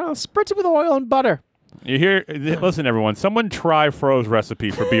just spritz it with oil and butter. You hear? Listen, everyone. Someone try Fro's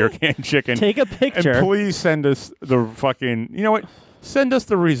recipe for beer can chicken. Take a and picture. please send us the fucking. You know what? Send us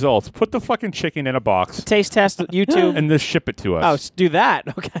the results. Put the fucking chicken in a box Taste test YouTube. and just ship it to us. Oh, do that.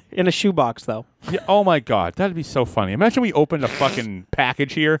 Okay. In a shoebox, though. Yeah, oh my god, that'd be so funny. Imagine we opened a fucking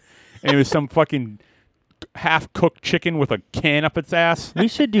package here, and it was some fucking half-cooked chicken with a can up its ass. We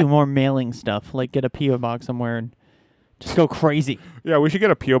should do more mailing stuff, like get a PO box somewhere and just go crazy. Yeah, we should get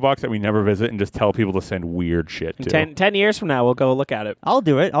a PO box that we never visit and just tell people to send weird shit to. 10 years from now, we'll go look at it. I'll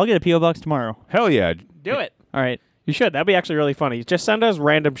do it. I'll get a PO box tomorrow. Hell yeah. Do it. All right. You should. That'd be actually really funny. Just send us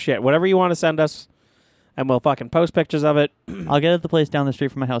random shit. Whatever you want to send us, and we'll fucking post pictures of it. I'll get it at the place down the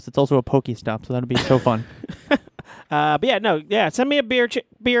street from my house. It's also a Pokestop, so that'll be so fun. But yeah, send me a beer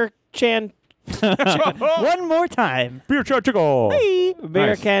can One more time. Beer char chicken. beer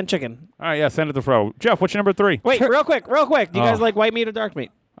Nice. can chicken. All right, yeah, send it to Fro. Jeff, what's your number 3? Wait, real quick. Do you guys Oh. like white meat or dark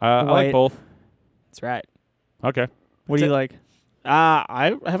meat? I like Wait. both. That's right. Okay. What do you like?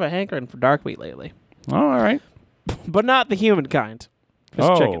 I have a hankering for dark meat lately, Oh, all right. but not the human kind. Just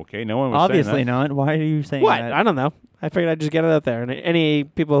Oh, chicken. okay. No one was Obviously saying that. not. Why are you saying What? that? I don't know. I figured I'd just get it out there. And any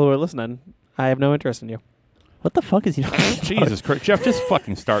people who are listening, I have no interest in you. What the fuck is he talking about? Jesus Christ. Jeff, just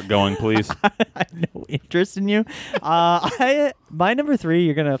fucking start going, please. I have no interest in you. My number 3,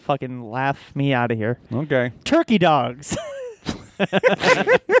 you're going to fucking laugh me out of here. Okay. Turkey dogs.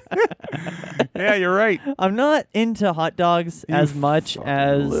 Yeah, you're right. I'm not into hot dogs as much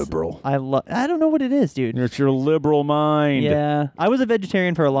as liberal. I don't know what it is, dude. It's your liberal mind. Yeah. I was a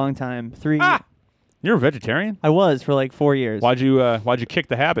vegetarian for a long time. You're a vegetarian? I was for like 4 years. Why'd you kick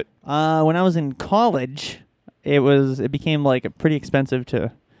the habit? When I was in college, it became like pretty expensive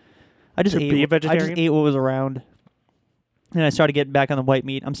to. I just To ate. be a I just vegetarian? ate what was around, and I started getting back on the white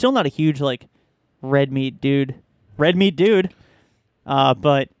meat. I'm still not a huge like red meat dude.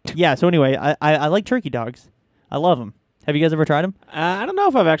 But yeah. So anyway, I like turkey dogs. I love them. Have you guys ever tried them? I don't know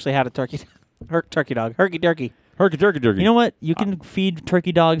if I've actually had a turkey dog. Herky turkey. Herky turkey turkey. You know what? You can feed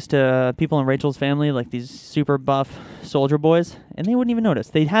turkey dogs to people in Rachel's family, like these super buff soldier boys, and they wouldn't even notice.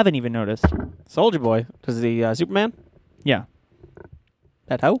 They haven't even noticed. Soldier Boy. Does the Superman? Yeah.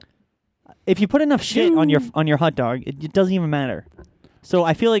 That hoe? If you put enough shit on your hot dog, it doesn't even matter. So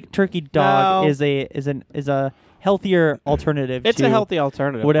I feel like turkey dog No. is a healthier alternative. It's to a healthy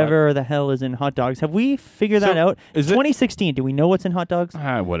alternative. whatever the hell is in hot dogs. Have we figured that So, out? is it- 2016. Do we know what's in hot dogs?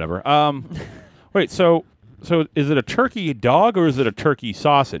 Whatever. Wait, so is it a turkey dog or is it a turkey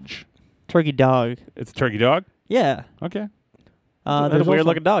sausage? Turkey dog. It's a turkey dog? Yeah. Okay. That's a weird also,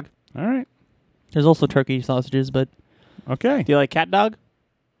 looking dog. All right. There's also turkey sausages, but Okay. Do you like cat dog?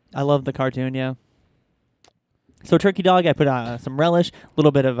 I love the cartoon. Yeah. So turkey dog, I put some relish, a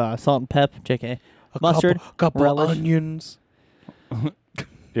little bit of salt and pep, JK, mustard, couple relish. onions.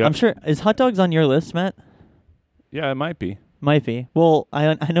 Yeah. I'm sure. Is hot dogs on your list, Matt? Yeah, it might be. Might be. Well,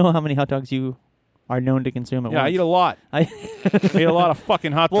 I know how many hot dogs you are known to consume at Yeah, I once. eat a lot. I I eat a lot of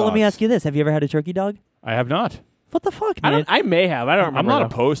fucking hot Well, dogs. let me ask you this: have you ever had a turkey dog? I have not. What the fuck, man? I may have. I don't I'm remember. not though.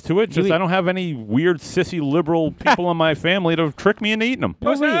 opposed to it. Just eat- I don't have any weird sissy liberal people in my family to trick me into eating them.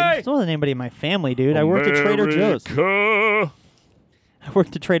 No, wait, this wasn't anybody in my family, dude. I worked at Trader Joe's. America. I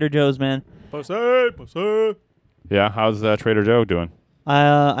worked at Trader Joe's, man. Pussy. Yeah, how's Trader Joe doing?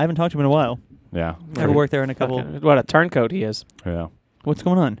 I haven't talked to him in a while. Yeah. I haven't worked there in a couple. Fucking- What a turncoat he is. Yeah. What's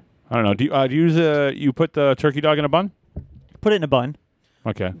going on? I don't know. Do you use you put the turkey dog in a bun? Put it in a bun.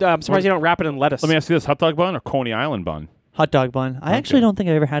 Okay. I'm surprised you don't wrap it in lettuce. Let me ask you this: hot dog bun or Coney Island bun? Hot dog bun. I actually don't think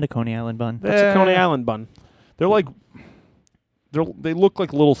I ever had a Coney Island bun. That's a Coney Island bun. They're like they look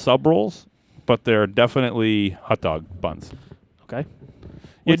like little sub rolls, but they're definitely hot dog buns. Okay.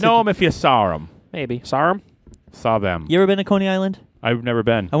 You'd What's know the- them if you saw them. Maybe. Sarum? Saw them. You ever been to Coney Island? I've never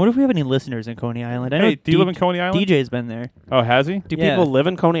been. I wonder if we have any listeners in Coney Island. I know Hey, do you live in Coney Island? DJ's been there. Oh, has he? Do Yeah. people live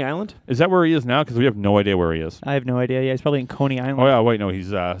in Coney Island? Is that where he is now? Because we have no idea where he is. I have no idea. Yeah, he's probably in Coney Island. Oh yeah, wait, no,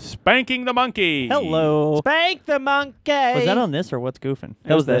 he's spanking the monkey. Hello. Spank the monkey! Was that on this or what's goofing?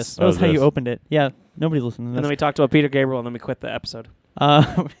 It was this. That was That how was you this. opened it. Yeah, nobody's listening to And then this. we talked about Peter Gabriel, and then we quit the episode.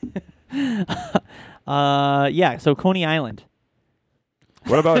 Yeah, so Coney Island.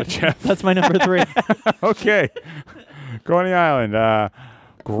 What about it, Jeff? That's my number 3. Okay, Coney Island.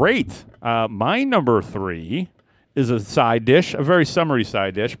 Great. My number 3 is a side dish, a very summery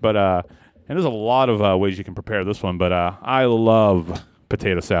side dish, but and there's a lot of ways you can prepare this one, but I love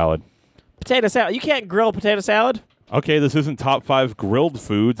potato salad. Potato salad. You can't grill potato salad? Okay, this isn't top 5 grilled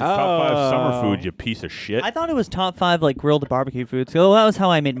foods. It's top 5 summer Oh. food, you piece of shit. I thought it was top 5 like grilled barbecue foods. So that was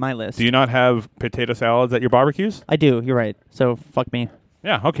how I made my list. Do you not have potato salads at your barbecues? I do. You're right. So fuck me.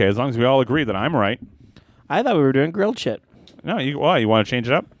 Yeah, okay, as long as we all agree that I'm right. I thought we were doing grilled shit. No, you want to change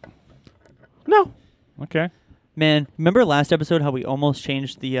it up? No. Okay. Man, remember last episode how we almost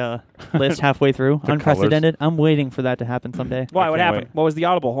changed the list halfway through? The Unprecedented. I'm waiting for that to happen someday. Why? What can't happened? wait. What was the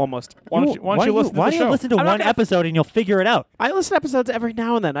audible almost? Why don't you listen to why the do you show? listen to I'm not one gonna- episode and you'll figure it out? I listen to episodes every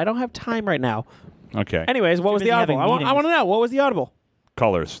now and then. I don't have time right now. Okay. Anyways, what was the busy audible? having I want to meetings. know. What was the audible?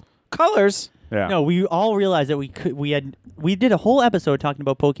 Colors. Colors. Yeah. No, we all realized that we did a whole episode talking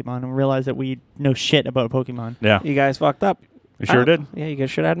about Pokemon and realized that we know shit about Pokemon. Yeah. You guys fucked up. You sure did? Yeah, you guys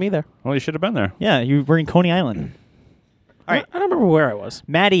should have had me there. Well, you should have been there. Yeah, you were in Coney Island. All right. I don't remember where I was.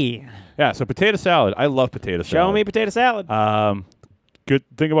 Maddie. Yeah. So potato salad. I love potato salad. Show me potato salad. Good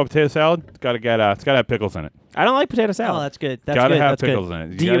thing about potato salad. It's got to have pickles in it. I don't like potato salad. Oh, that's good. That's Got to good. have That's pickles good.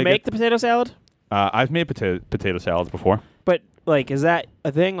 in it. Do you gotta make get- the potato salad? I've made potato salads before. But like, is that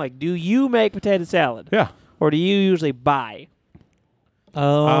a thing? Like, do you make potato salad, Yeah. or do you usually buy?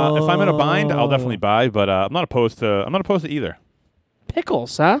 Oh. If I'm in a bind, I'll definitely buy. But I'm not opposed to either.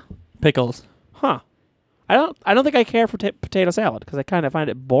 Pickles, huh? Pickles. Huh. I don't think I care for potato salad because I kind of find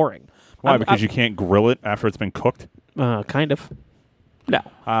it boring. Why? Because you can't grill it after it's been cooked. Kind of. No.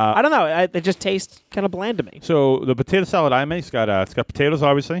 I don't know. It just tastes kind of bland to me. So the potato salad I make, it's got potatoes.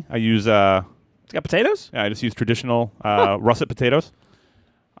 Obviously, I use It's got potatoes? I just use traditional russet potatoes.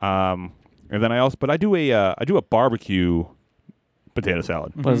 And then I do a barbecue potato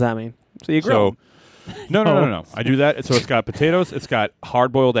salad. What does that mean? So you grill So no. I do that. So it's got potatoes. It's got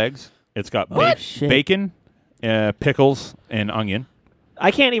hard boiled eggs. It's got Shit. bacon, pickles, and onion. I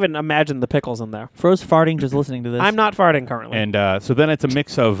can't even imagine the pickles in there. Fro's farting just listening to this. I'm not farting currently. And so then it's a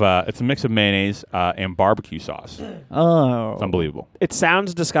mix of mayonnaise and barbecue sauce. Oh. It's unbelievable. It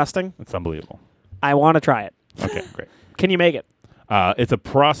sounds disgusting. It's unbelievable. I want to try it. Okay, great. Can you make it? It's a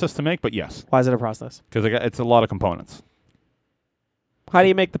process to make, but yes, Why is it a process? because it's a lot of components. How do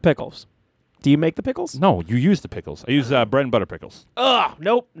you make the pickles? Do you make the pickles? No, you use the pickles. I use bread and butter pickles. Ugh,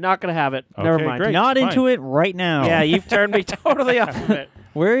 nope, not gonna have it. Never Okay, mind. great. Not Fine. into it right now. Yeah, you've turned me totally off of it.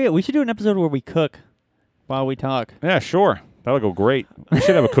 We should do an episode where we cook while we talk. Yeah, sure. That'll go great. We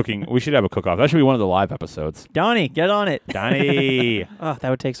should have a cooking. We should have a cook-off. That should be one of the live episodes. Donnie, get on it. Donnie, Oh, that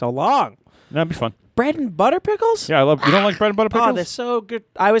would take so long. that'd be fun. Bread and butter pickles? Yeah, I love. You don't like bread and butter pickles? Oh, they're so good.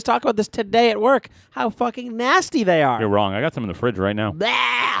 I was talking about this today at work. How fucking nasty they are. You're wrong. I got some in the fridge right now.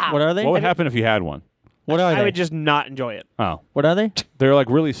 Blah! What are they? What would happen if you had one? What are I they? would just not enjoy it. Oh, What are they? they're like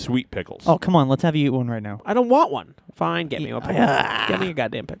really sweet pickles. Oh, come on. Let's have you eat one right now. I don't want one. Fine, get me a pickle. Get me a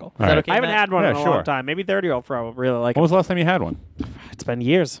goddamn pickle. All right. okay? I haven't Matt? had one Yeah, in a sure. long time. Maybe 30-year-old Fro really like When it. was the last time you had one? It's been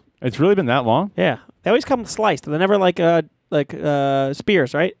years. It's really been that long? Yeah. They always come sliced. They're never like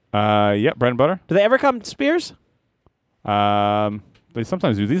spears, right? Yeah, bread and butter. Do they ever come spears? They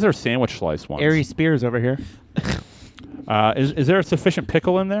sometimes do. These are sandwich sliced ones. Ari Spears over here. Is there a sufficient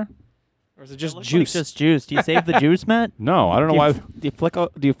pickle in there? Or is it just Looks like juice? just juice. Do you save the juice, Matt? No, I don't know do, why. you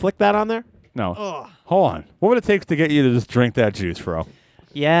do you flick that on there? No. Hold on. What would it take to get you to just drink that juice, bro?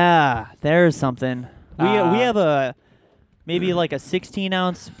 Yeah, there's something. We have a maybe like a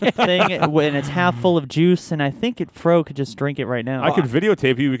 16-ounce thing, and it's half full of juice, and I think Fro could just drink it right now. I could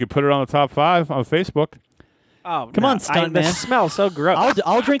videotape you. We could put it on the top 5 on Facebook. Oh, Come on, stunt The man. smells so gross.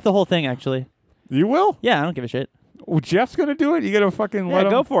 I'll drink the whole thing, actually. You will? Yeah, I don't give a shit. Well, Jeff's gonna do it. You gotta fucking yeah, let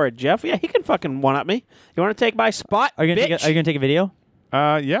him. go for it, Jeff. Yeah, he can fucking one-up me. You want to take my spot, Are you gonna bitch? take a video?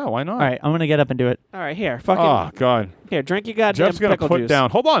 Yeah, why not? All right, I'm gonna get up and do it. All right, here. Fucking Oh God. here, drink your goddamn Jeff's gonna pickle put juice.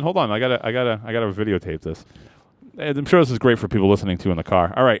 down. Hold on. I gotta videotape this. And I'm sure this is great for people listening to in the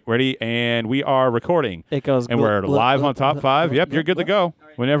car. All right, ready? And we are recording. It goes. And we're live on top 5. Yep, you're good to go.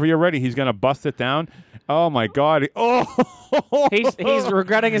 Whenever you're ready, he's gonna bust it down. Oh my God! Oh, He's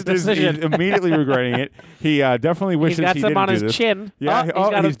regretting his decision. He's immediately regretting it. He definitely wishes He's got he some didn't on do his this. chin. Yeah, he's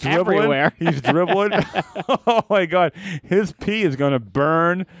got he's them dribbling. everywhere. He's dribbling. Oh my God, his pee is gonna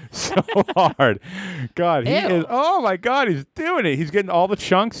burn so hard. God, he Ew. is. Oh my God, he's doing it. He's getting all the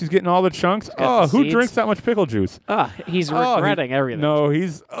chunks. got Oh, the who seeds. drinks that much pickle juice? He's Oh, regretting everything. No,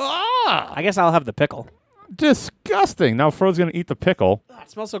 he's I guess I'll have the pickle. disgusting. Now Fro's gonna eat the pickle. It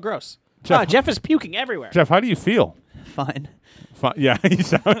smells so gross. Jeff- Jeff is puking everywhere. Jeff, how do you feel? Fine. Yeah, he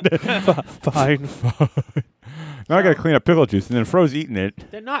sounded Fine. Now I gotta clean up pickle juice, and then Fro's eating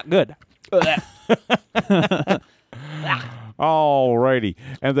it. They're not good. Alrighty,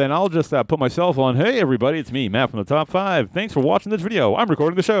 and then I'll just put myself on. Hey, everybody, it's me, Matt from the Top 5. Thanks for watching this video. I'm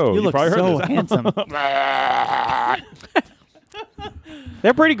recording the show. You look probably so heard this. handsome.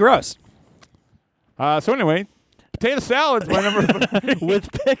 They're pretty gross. So anyway, potato salad's my number 3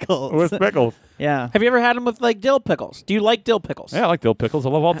 With pickles. with pickles. Yeah. Have you ever had them with like dill pickles? Do you like dill pickles? Yeah, I like dill pickles. I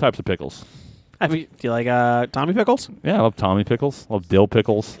love all types of pickles. Do you like Tommy pickles? Yeah, I love Tommy pickles. Love dill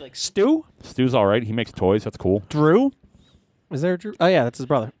pickles. Like stew? Stu's all right. He makes toys. That's cool. Drew? Is there a Drew? Oh yeah, that's his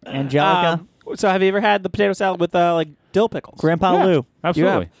brother. Angelica? So have you ever had the potato salad with like dill pickles? Grandpa Yeah, Lou.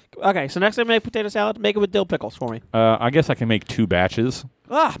 Absolutely. You have? Okay, so next time you make potato salad, make it with dill pickles for me. I guess I can make 2 batches.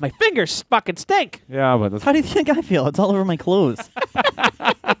 Ah, my fingers fucking stink. Yeah, but that's How do you think I feel? It's all over my clothes.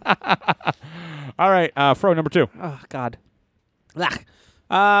 all right. Fro number 2. Oh God. Ugh.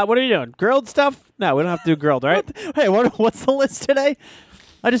 What are you doing? Grilled stuff? No, we don't have to do grilled, right? Hey, what's the list today?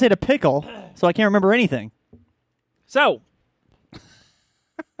 I just ate a pickle, so I can't remember anything. So,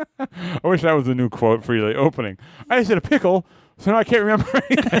 I wish that was a new quote for the opening. I just had a pickle, so now I can't remember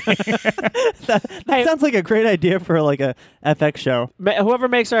anything. That Hey. sounds like a great idea for like a FX show. whoever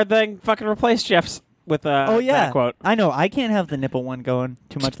makes our thing, fucking replace Jeff's with Oh yeah, that quote. I know. I can't have the nipple one going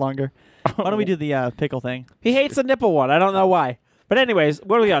too much longer. Why don't we do the pickle thing? He hates the nipple one. I don't know why. But anyways,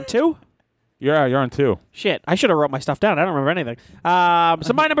 what are we on? 2? Yeah, you're on 2. Shit, I should have wrote my stuff down. I don't remember anything.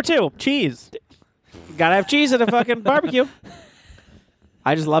 So my number 2. Cheese. Gotta have cheese at a fucking barbecue.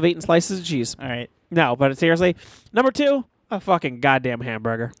 I just love eating slices of cheese. All right. No, but seriously, number 2, a fucking goddamn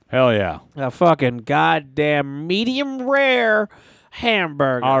hamburger. Hell yeah. A fucking goddamn medium rare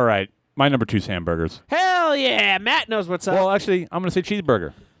hamburger. All right. My number 2's hamburgers. Hell yeah, Matt knows what's up. Well, actually, I'm going to say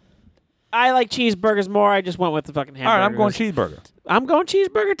cheeseburger. I like cheeseburgers more. I just went with the fucking hamburger. All right, I'm going cheeseburger. I'm going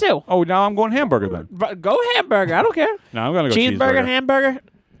cheeseburger too. Oh, now I'm going hamburger then. Go hamburger. I don't care. No, I'm going to go Cheeseburger, hamburger.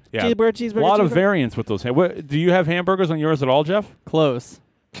 Yeah. Cheeseburger. A lot of cheeseburger. variants with those. Do you have hamburgers on yours at all, Jeff? Close.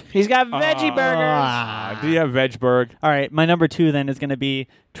 He's got veggie burgers. Do you have Vegburg? All right. My number 2 then is going to be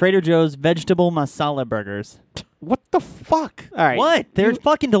Trader Joe's vegetable masala burgers. What the fuck? All right. What? They're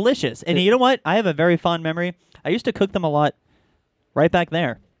fucking delicious. And you know what? I have a very fond memory. I used to cook them a lot right back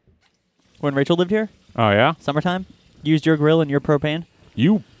there. When Rachel lived here, Oh, yeah? summertime, used your grill and your propane.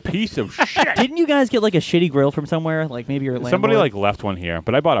 You piece of shit. Didn't you guys get like a shitty grill from somewhere? Like maybe your landlord? Somebody like left one here,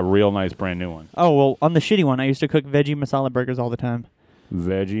 but I bought a real nice brand new one. Oh, well, on the shitty one, I used to cook veggie masala burgers all the time.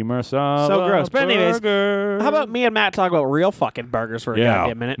 Veggie masala. So gross. But anyways, burger. How about me and Matt talk about real fucking burgers for a Yeah,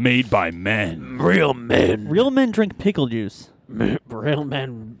 goddamn minute? made by men. Real men. Real men drink pickle juice. Real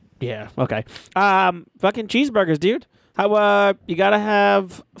men. Yeah. Okay. Fucking cheeseburgers, dude. How you gotta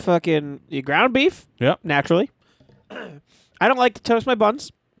have fucking your ground beef Yep. naturally. I don't like to toast my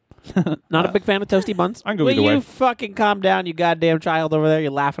buns. Not a big fan of toasty buns. I can go Will either you way. fucking calm down, you goddamn child over there?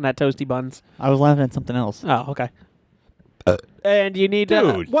 You're laughing at toasty buns. I was laughing at something else. Oh, okay. And you need to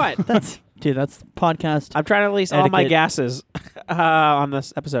Dude. what? That's podcast. I'm trying to release all my Etiquette. gases on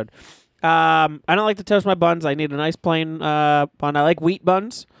this episode. I don't like to toast my buns. I need a nice plain bun. I like wheat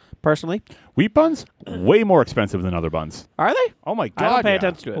buns, personally. Wheat buns? Way more expensive than other buns. Are they? Oh, my God. I don't pay yeah.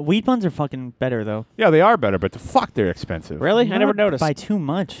 attention to it. Wheat buns are fucking better though. Yeah, they are better, but the fuck, they're expensive. Really? I never Not noticed. by too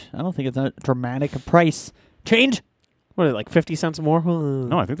much. I don't think it's a dramatic price change. What are they, like 50 cents more?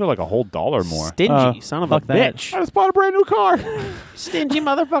 No, I think they're like a whole $1 more. Stingy, son of a fuck that. bitch. I just bought a brand new car. Stingy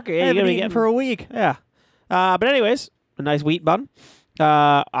motherfucker. Yeah, I you're haven't gonna be eaten getting for a week. Yeah. But anyways, a nice wheat bun.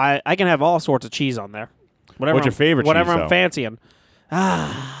 I can have all sorts of cheese on there. Whatever What's your favorite Whatever cheese, I'm though? fancying.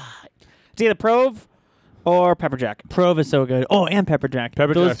 It's either Prove or Pepper Jack. Prove is so good. Oh, and pepper jack.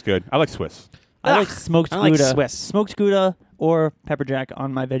 Pepper Those- Jack's good. I like Swiss. I like Ugh, smoked I like Gouda. Swiss. Smoked Gouda or pepper jack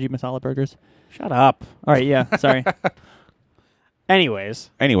on my veggie masala burgers. Shut up. All right, yeah, sorry.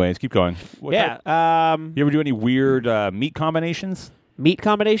 Anyways, Anyways, keep going. What yeah. type- You ever do any weird meat combinations? Meat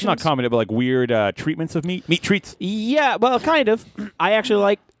combinations. Not combination, but like weird treatments of meat? Meat treats? Yeah, well, kind of. I actually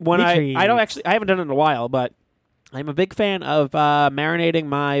like when Meat I don't treats. actually I haven't done it in a while, but I'm a big fan of marinating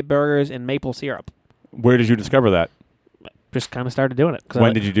my burgers in maple syrup. Where did you discover that? Just kind of started doing it.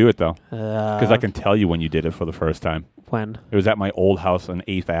 When did you do it, though? Because Because I can tell you when you did it for the first time. when It was at my old house on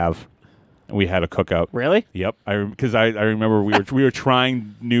 8th Ave. And we had a cookout. really? Yep. Because I remember we were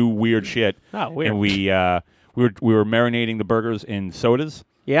trying new weird shit. Oh, weird. And we were marinating the burgers in sodas.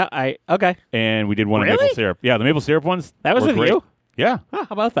 Yeah, okay. And we did one in Really? maple syrup. Yeah, the maple syrup ones. That was were with great. you? Yeah. Huh,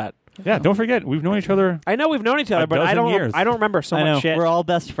 how about that? Yeah, don't forget, we've known each other. I know we've known each other, A but I dozen don't. years. I don't remember so I know. much shit. We're all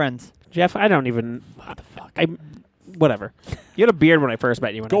best friends. Jeff, I don't even. What the fuck? Whatever. You had a beard when I first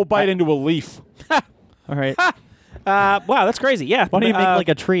met you. Go bite into a leaf. All right. Wow, that's crazy. Yeah. Why don't you make like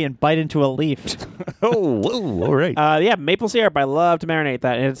a tree and bite into a leaf? Oh, all right. Yeah, maple syrup. I love to marinate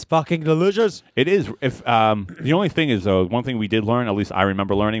that, and it's fucking delicious. It is. If the only thing is, though, one thing we did learn, at least I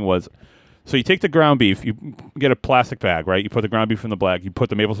remember learning, was so you take the ground beef, you get a plastic bag, right? You put the ground beef in the bag, you put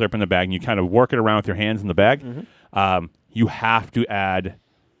the maple syrup in the bag, and you kind of work it around with your hands in the bag. You have to add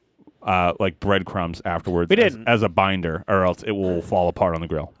like breadcrumbs afterwards We didn't. as a binder, or else it will fall apart on the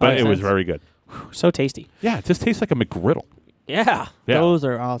grill. But Makes it was sense. very good. So tasty. Yeah, it just tastes like a McGriddle. Yeah. Yeah. Those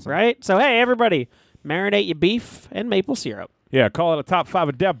are awesome. Right. So hey, everybody, marinate your beef in maple syrup. Yeah, call it a top 5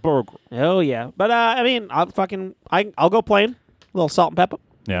 of Death Burger. Oh yeah. But I mean, I'll go plain. A little salt and pepper.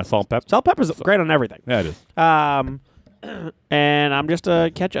 Yeah, salt, pepper. Salt, pepper's great on everything. Yeah, it is. And I'm just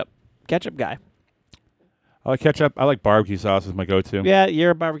a ketchup guy. I like ketchup. I like barbecue sauce as my go-to. Yeah, you're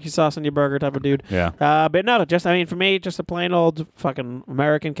a barbecue sauce on your burger type of dude. Yeah. But no, for me, just a plain old fucking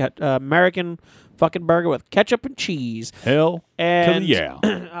American fucking burger with ketchup and cheese. Hell And to the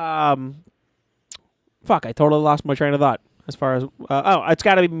yeah. Fuck, I totally lost my train of thought. As far as it's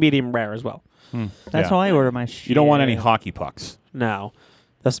got to be medium rare as well. That's how I order my shit. You don't want any hockey pucks. No,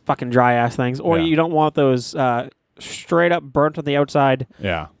 those fucking dry ass things, or Yeah. you don't want those straight up burnt on the outside,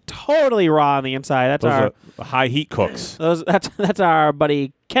 Yeah. totally raw on the inside. That's Those are high heat cooks. that's our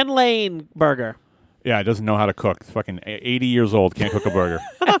buddy Ken Lane burger. Yeah, it doesn't know how to cook. It's fucking 80 years old, can't cook a burger.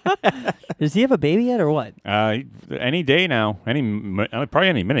 Does he have a baby yet or what? Any day now, probably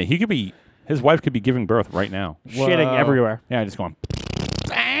any minute. His wife could be giving birth right now. Shitting everywhere. Yeah, just going.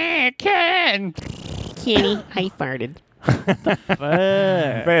 Ken. Kenny, I farted.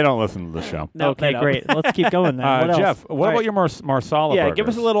 They don't listen to the show. No, okay, they don't. great. Let's keep going then. What else? Jeff, what about your Marsala Yeah, burgers? give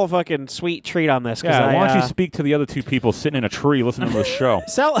us a little fucking sweet treat on this. Yeah, why don't you speak to the other two people sitting in a tree listening to the show?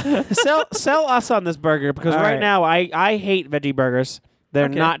 Sell us on this burger because All right right. now I hate veggie burgers. They're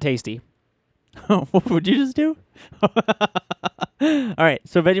Okay. not tasty. What would you just do? All right,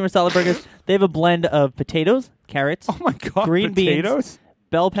 so veggie masala burgers, they have a blend of potatoes, carrots, Oh my God, green potatoes? beans,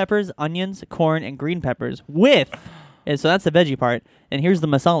 bell peppers, onions, corn, and green peppers and so that's the veggie part. And here's the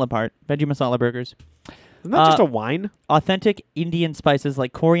masala part, veggie masala burgers. Isn't that just a wine? Authentic Indian spices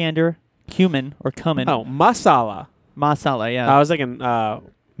like coriander, cumin, or cumin. Oh, masala. Masala, yeah. I was thinking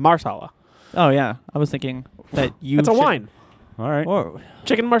marsala. Oh, yeah. I was thinking that you That's a should- wine. All right. Or,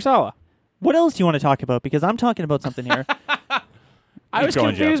 Chicken marsala. what else do you want to talk about? Because I'm talking about something here. I was going,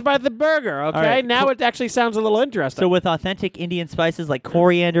 confused Jeff. by the burger, okay? right, Now it actually sounds a little interesting. So with authentic Indian spices like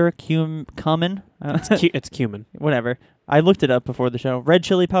coriander, cumin, it's cumin. whatever. I looked it up before the show. Red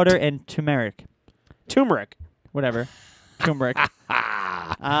chili powder and turmeric. Turmeric. Whatever. Turmeric.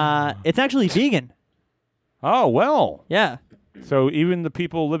 It's actually vegan. Oh, well. Yeah. So even the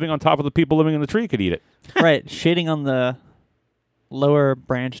people living on top of the people living in the tree could eat it. Right. Shading on the lower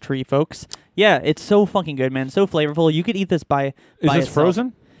branch tree, folks. Yeah, it's so fucking good, man. So flavorful. You could eat this by Is this itself.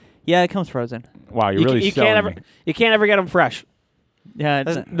 frozen? Yeah, it comes frozen. Wow, you're really you selling can't me. ever you can't ever get them fresh. Yeah,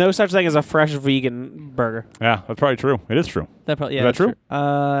 There's no such thing as a fresh vegan burger. Yeah, that's probably true. It is true. that probably, yeah, Is that that's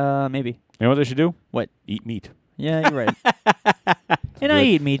true? Maybe. You know what they should do? What? Eat meat. Yeah, you're right. And I Good.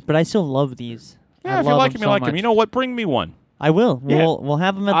 eat meat, but I still love these. Yeah, I if you love like them them, you so like them. much. You know what? Bring me one. I will. Yeah. We'll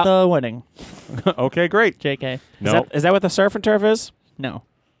have them at the wedding. Okay, great. JK. No, Is that what the surf and turf is? No.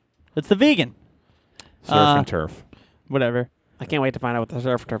 It's the vegan. surf and turf. Whatever. I can't wait to find out what the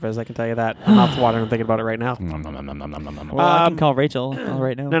surf and turf is. I can tell you that. I'm mouth watering thinking about it right now. Nom, nom, nom, nom, nom, nom, nom, nom. Well, I can Um, call Rachel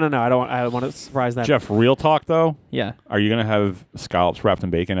right now. No. I want to surprise them. Jeff, real talk though. Yeah. Are you gonna have scallops wrapped in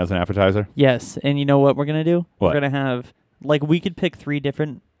bacon as an appetizer? Yes. And you know what we're going to do? What? We're going to have, like, we could pick 3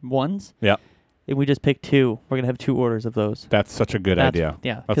 different ones. Yeah. If we just pick 2, we're going to have 2 orders of those. That's such a good That's- idea.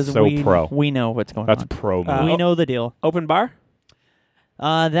 Yeah. That's 'cause so we, pro. We know what's going That's on. pro move. We know the deal. Open bar?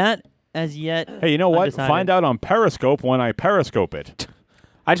 That, as yet, Hey, you know what? undecided. Find out on Periscope when I Periscope it.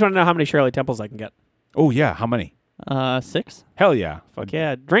 I just want to know how many Shirley Temples I can get. Oh yeah, how many? 6? Hell yeah. Fuck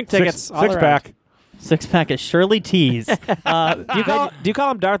Yeah, drink tickets. all Six around. pack. 6-pack of Shirley Teas. Do you call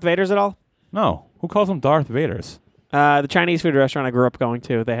them Darth Vaders at all? No. Who calls them Darth Vaders? The Chinese food restaurant I grew up going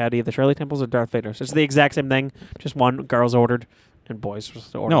to, they had either Shirley Temples or Darth Vaders. It's the exact same thing. Just one girls ordered and boys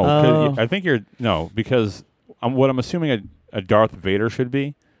was ordered. No, 'cause Oh. I think because what I'm assuming a Darth Vader should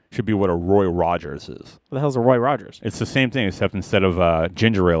be what a Roy Rogers is. What the hell's a Roy Rogers? It's the same thing, except instead of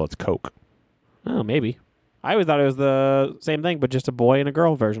ginger ale, it's Coke. Oh, maybe. I always thought it was the same thing, but just a boy and a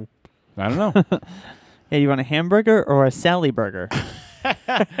girl version. I don't know. Yeah, you want a hamburger or a Sally burger?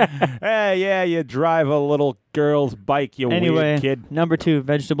 Hey, yeah, you drive a little girl's bike, you Anyway, weird kid. number 2,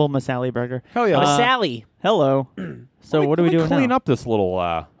 vegetable masala burger. Hell yeah. Uh, Sally. Hello. So what are we doing Clean now? up this little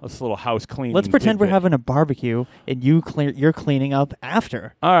house cleaning. Let's pretend we're tidbit. having a barbecue and you're cleaning up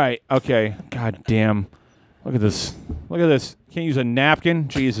after. All right. Okay. God damn. Look at this. Look at this. Can't use a napkin.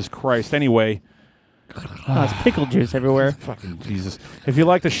 Jesus Christ. Anyway. Oh, it's pickle juice everywhere. Fucking Jesus. If you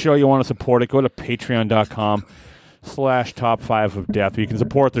like the show, you want to support it, go to patreon.com/top5 of death. You can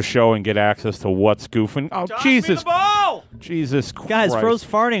support the show and get access to what's goofing. Oh, Jesus. Jesus Christ. Guys, Fro's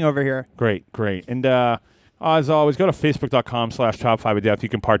farting over here. Great. And as always, go to facebook.com/top5 of death. You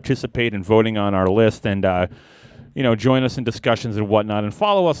can participate in voting on our list and, join us in discussions and whatnot. And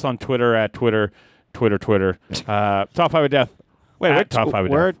follow us on Twitter at Twitter. Top 5 of death. Wait, At Top 5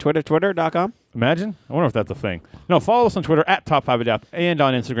 of we're Death. twitter.com? Imagine. I wonder if that's a thing. No, follow us on Twitter at Top 5 of Death and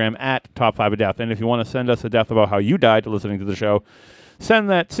on Instagram at Top 5 of Death. And if you want to send us a death about how you died listening to the show, Send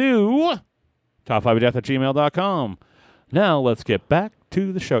that to top5ofdeath@gmail.com. Now let's get back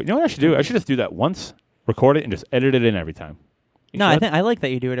to the show. You know what I should do? I should just do that once, record it, and just edit it in every time. No, I like that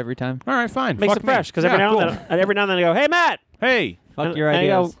you do it every time. All right, fine. Makes Fuck it me. fresh because Yeah, every cool. now and then I go, "Hey, Matt." Hey. Fuck your and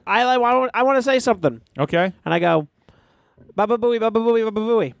ideas. I go, I want to say something, Okay. and I go, "Baba booey, baba booey, baba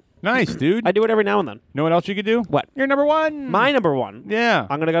booey." Nice, dude. I do it every now and then. know what else you could do? What? You're number one. My number one. Yeah.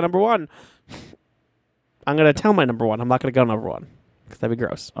 I'm gonna go number one. I'm gonna tell my number one. I'm not gonna go number one because that'd be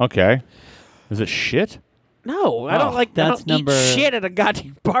gross. Okay. Is it shit? No, I don't like. that's I don't number- eat shit at a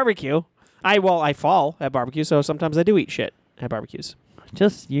goddamn barbecue. I fall at barbecue, so sometimes I do eat shit at barbecues.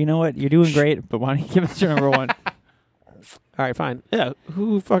 Just, you know what? You're doing great, but why don't you give us your number one? All right, fine. Yeah,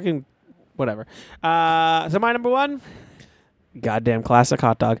 who fucking whatever. So my number one, goddamn classic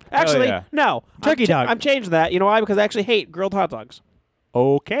hot dog. Actually, yeah. no, Turkey dog. I'm changing that. You know why? Because I actually hate grilled hot dogs.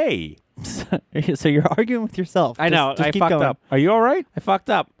 Okay. So you're arguing with yourself. I know. Just I keep fucked going. up. Are you all right? I fucked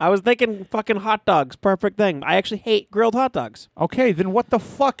up. I was thinking fucking hot dogs. Perfect thing. I actually hate grilled hot dogs. Okay, then what the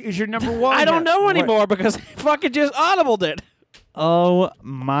fuck is your number one? I don't know What- anymore because I fucking just audibled it. Oh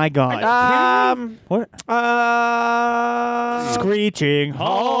my god. What? Screeching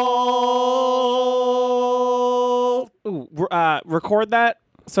halt. Ooh, record that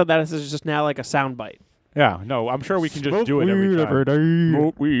so that this is just now like a sound bite. Yeah, no, I'm sure we can just do it every time.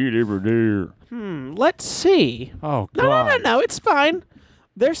 Smoke weed every day. Let's see. Oh, No, God. no. It's fine.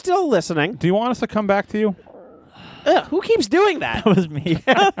 They're still listening. Do you want us to come back to you? Who keeps doing that? That was me.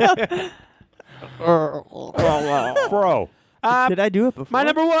 Bro. Did I do it before? My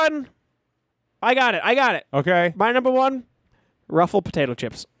number one. I got it. Okay. My number one, Ruffled potato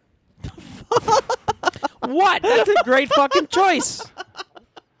chips. What? That's a great fucking choice.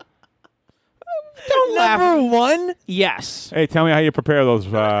 Don't laugh. Number one? Yes. Hey, tell me how you prepare those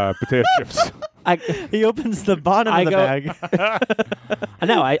potato chips. He opens the bottom I of the go- bag. I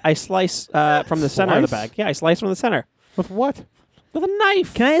know. I slice from the center of the Slice? bag. Yeah, I slice from the center With what? with a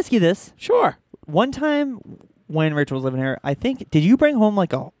knife. Can I ask you this? Sure. One time when Rachel was living here, I think, did you bring home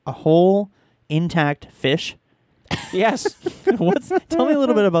like a whole intact fish? Yes. Tell me a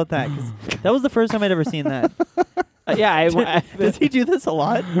little bit about that, 'cause that was the first time I'd ever seen that. Yeah. Does he do this a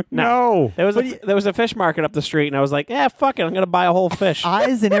lot? No. There was a fish market up the street, and I was like, "Yeah, fuck it, I'm gonna buy a whole fish."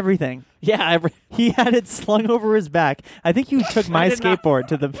 Eyes and everything. Yeah, He had it slung over his back. I think you took my did not. skateboard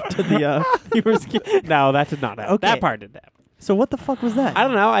to the you were no, that did not happen. Okay. That part didn't happen. So what the fuck was that? I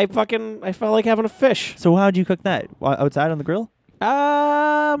don't know. I felt like having a fish. So how'd you cook that? Outside on the grill?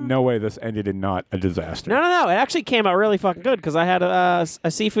 No way this ended in not a disaster. No. It actually came out really fucking good because I had a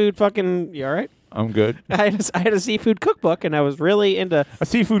seafood fucking. You all right? I'm good. I had a seafood cookbook, and I was really into. A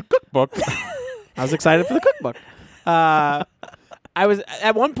seafood cookbook. I was excited for the cookbook. I was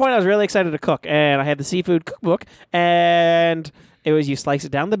at one point I was really excited to cook, and I had the seafood cookbook, and it was you slice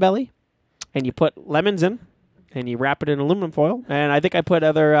it down the belly, and you put lemons in, and you wrap it in aluminum foil, and I think I put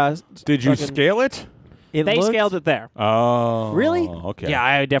other. Did you fucking- scale it? It They looked- scaled it there. Oh. Really? Okay. Yeah,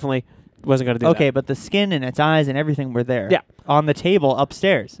 I definitely wasn't going to do Okay, that. but the skin and its eyes and everything were there. Yeah. On the table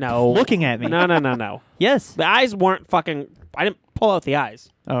upstairs. No. Looking at me. No. Yes. The eyes weren't fucking. I didn't pull out the eyes.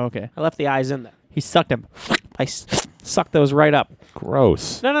 Oh, okay. I left the eyes in there. He sucked them. I sucked those right up.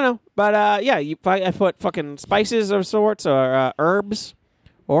 Gross. No. But yeah, I put fucking spices of sorts or herbs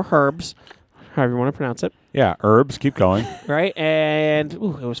or herbs, however you want to pronounce it, Yeah, herbs. Keep going. right? And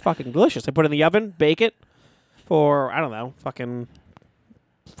ooh, it was fucking delicious. I put it in the oven, bake it for, I don't know, fucking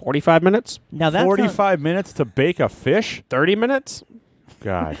 45 minutes, Now that's 45 minutes to bake a fish? 30 minutes.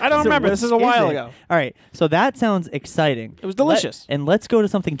 God. I don't So remember. what This is a while it? ago. All right. So that sounds exciting. It was delicious. And let's go to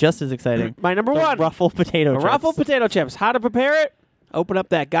something just as exciting. My number The one. Ruffled potato chips. Ruffled potato chips. How to prepare it? Open up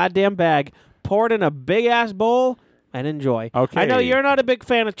that goddamn bag, pour it in a big ass bowl, and enjoy. Okay. I know you're not a big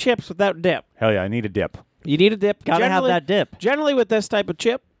fan of chips without dip. Hell yeah, I need a dip. You need a dip. Gotta have that dip. Generally, with this type of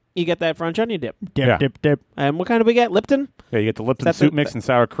chip, you get that French onion dip. Dip, Yeah. dip. And what kind do we get? Lipton? Yeah, you get the Lipton That's soup it. mix and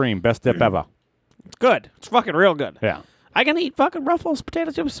sour cream. Best dip ever. It's good. It's fucking real good. Yeah. I can eat fucking Ruffles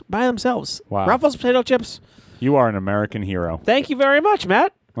potato chips by themselves. Wow. Ruffles potato chips. You are an American hero. Thank you very much,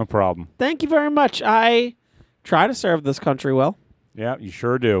 Matt. No problem. Thank you very much. I try to serve this country well. Yeah, you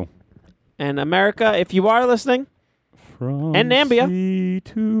sure do. And America, if you are listening, From And Nambia. sea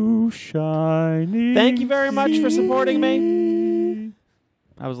to shining thank you very much for supporting me. sea.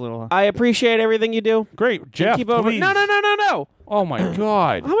 I was a little. I appreciate everything you do. Great, And Jeff. keep over. please. No. Oh my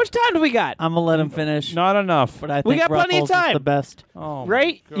God. How much time do we got? I'm gonna let him finish. Not enough. But I think We got plenty of Ruffles is time. the best. Oh,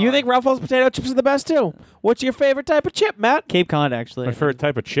 Right? my You God. think Ruffles potato chips are the best too? What's your favorite type of chip, Matt? Cape Cod, actually. My favorite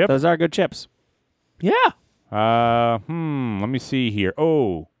type of chip? Those are good chips. Yeah. Let me see here.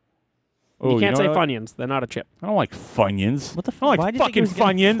 Oh, Oh, You can't say know what? Funyuns. They're not a chip. I don't like Funyuns. What the I don't like why did you think he fucking was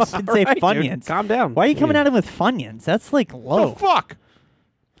gonna Funyuns. fucking say All right, dude, Funyuns? calm down. Why are you coming at him with Funyuns? That's like What low. the fuck?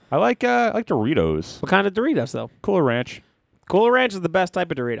 I like Doritos. What kind of Doritos, though? Cooler Ranch. Cooler Ranch is the best type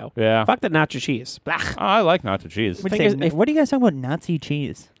of Dorito. Yeah. Fuck the nacho cheese. Blah. I like nacho cheese. What, do Thing you is, say, if- what are you guys talking about? Nazi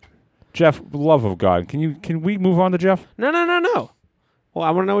cheese? Jeff, love of God, can we move on to Jeff? No. Well,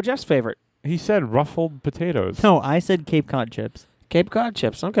 I want to know what Jeff's favorite. He said ruffled potatoes. No, I said Cape Cod chips. Cape Cod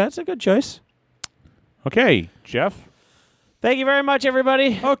chips. Okay, that's a good choice. Okay, Jeff. Thank you very much,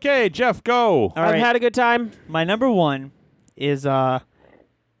 everybody. Okay, Jeff, go. All I've right. had a good time. My number one is Oh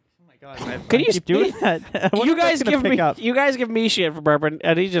my god! Can I you keep doing that? I wonder You if that's guys gonna give pick me up. you guys give me shit for burping,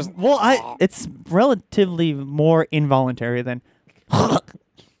 and he just Well, it's relatively more involuntary than. All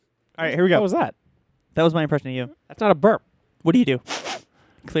right, here we go. What was that? That was my impression of you. That's not a burp. What do you do?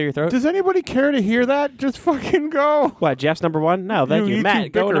 Clear your throat. Does anybody care to hear that? Just fucking go. What? Jeff's number one? No, thank You you. two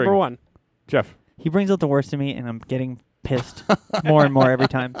Matt, go bickering. number one. Jeff. He brings out the worst in me, and I'm getting pissed more and more every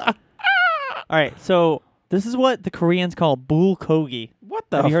time. All right, so this is what the Koreans call bulgogi. What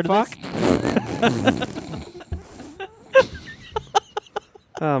the Have you heard fuck? of this?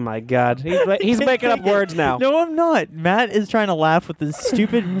 Oh my god, he's making up words now. No, I'm not. Matt is trying to laugh with this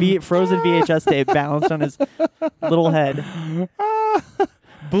stupid frozen VHS tape balanced on his little head.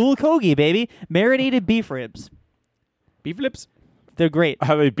 Bulgogi, baby. Marinated beef ribs. Beef lips. They're great.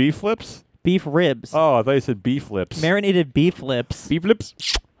 Are they beef lips? Beef ribs. Oh, I thought you said beef lips. Marinated beef lips. Beef lips.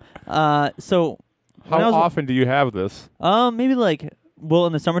 So when I How was, often do you have this? maybe like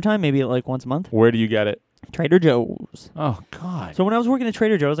in the summertime, maybe like once a month. Where do you get it? Trader Joe's. Oh, God. So when I was working at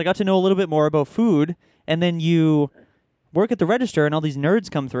Trader Joe's, I got to know a little bit more about food, and then you work at the register, and all these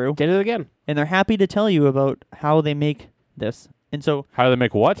nerds come through, Get it again. and they're happy to tell you about how they make this, and so How do they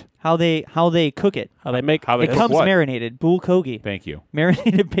make what? how they cook it. How they make How they It cook comes what? marinated. Bulgogi. Thank you.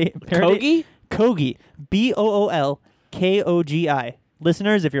 Marinated. Kogi? Kogi. Boolkogi.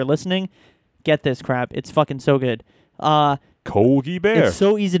 Listeners, if you're listening, get this crap. It's fucking so good. Kogi Bear. It's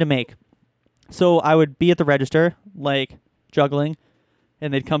so easy to make. So I would be at the register, like juggling,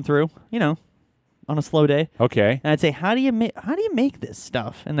 and they'd come through, on a slow day. Okay. And I'd say, "How do you make this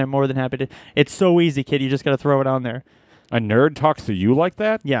stuff?" And they're more than happy to. It's so easy, kid. You just got to throw it on there. A nerd talks to you like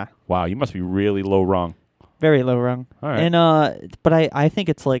that? Yeah, Wow, you must be really low rung. very low rung. All right. And but I think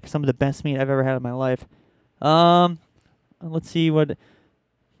it's like some of the best meat I've ever had in my life. Let's see what.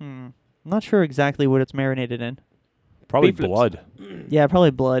 I'm not sure exactly what it's marinated in. Probably Beef lips. blood. Yeah,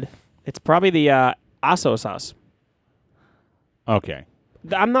 probably blood. It's probably the aso sauce. Okay.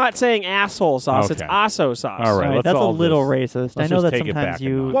 I'm not saying asshole sauce. It's Okay. aso sauce. All right. let's that's a all little just- racist. I let's know just that take it sometimes back a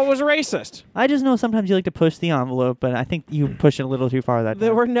you. notch. What was racist? I just know sometimes you like to push the envelope, but I think you push it a little too far that There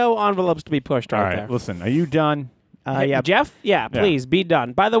time. were no envelopes to be pushed All right right. there. Listen, are you done? Hey, Yeah, Jeff? Yeah, Yeah. please be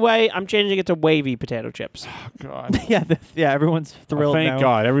done. By the way, I'm changing it to wavy potato chips. God. yeah, yeah. Everyone's thrilled Thank now.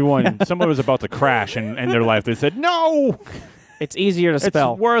 God. Everyone, someone was about to crash in their life. They said, no, It's easier to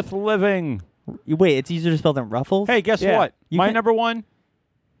spell. it's worth living. Wait, it's easier to spell than Ruffles. Hey, guess Yeah. what? You My can- number one,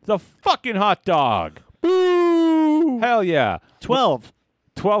 the fucking hot dog. Boo! Hell yeah. 12.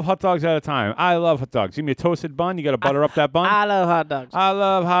 12 hot dogs at a time. I love hot dogs. Give me a toasted bun. You got to butter up that bun. I love hot dogs. I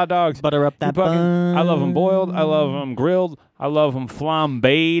love hot dogs. Butter up that You fucking- bun. I love them boiled. I love them grilled. I love them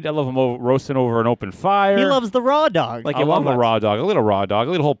flambéed. I love them roasting over an open fire. He loves the raw dog. Like I at love a Walmart. raw dog. A little raw dog.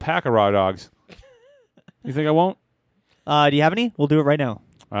 A little whole pack of raw dogs. You think I won't? Do you have any? We'll do it right now.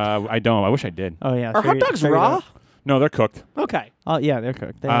 I don't. I wish I did. Oh yeah. Are hot dogs raw? No, they're cooked. Okay. Oh yeah, they're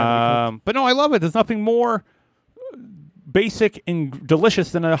cooked. They have to be cooked. But no, I love it. There's nothing more basic and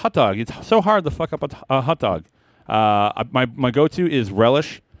delicious than a hot dog. It's so hard to fuck up a hot dog. My go-to is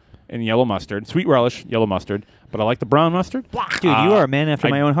relish and yellow mustard, sweet relish, yellow mustard. But I like the brown mustard. Dude, you are a man after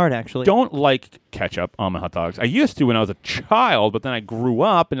I my own heart. Actually, Don't like ketchup on my hot dogs. I used to when I was a child, but then I grew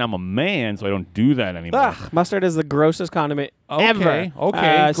up and I'm a man, so I don't do that anymore. Ugh, mustard is the grossest condiment Okay, ever.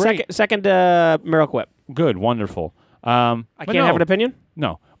 okay, great. Second Miracle Whip. Good, wonderful. I can't have an opinion.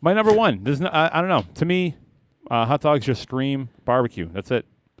 No, my number one. There's no, I don't know. To me, hot dogs just scream barbecue. That's it.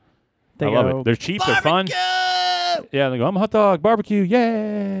 They I love go, it. They're cheap. They're fun. Yeah, they go. I'm a hot dog barbecue.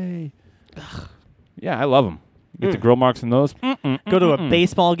 Yay! Yeah, I love them. Get the grill marks in those. Go to a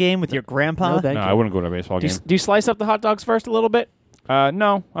baseball game with your grandpa. No, thank No, you. I wouldn't go to a baseball Do game. you slice up the hot dogs first a little bit?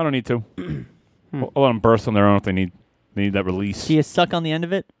 No, I don't need to. I'll let them burst on their own if they need that release. Do you suck on the end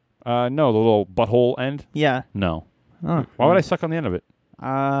of it? No, the little butthole end. Yeah. No. Oh. Why would I suck on the end of it?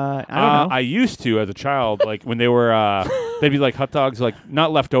 I don't know. I used to as a child, like when they were, they'd be like hot dogs, like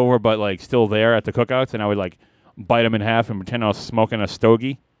not left over, but like still there at the cookouts, and I would like bite them in half and pretend I was smoking a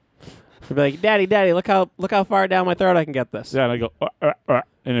stogie. You'd be like, Daddy, look how far down my throat I can get this. Yeah, and I go,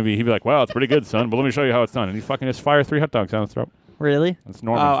 And he'd be like, "Well, it's pretty good, son, but let me show you how it's done." And he fucking just fire 3 hot dogs down his throat. Really? That's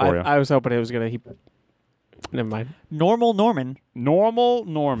Norman for you. I was hoping it was gonna. Never mind. Normal Norman. Normal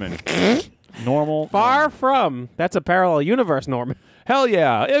Norman. Normal. Far from. That's a parallel universe, Norman. Hell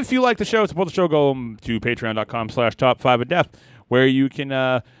yeah. If you like the show, support the show, go to patreon.com/top5ofdeath, where you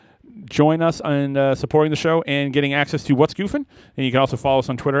can join us in supporting the show and getting access to What's Goofin'. And you can also follow us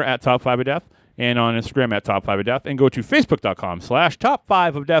on Twitter at top5ofdeath and on Instagram at top5ofdeath, and go to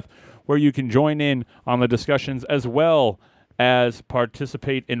facebook.com/top5ofdeath, where you can join in on the discussions as well as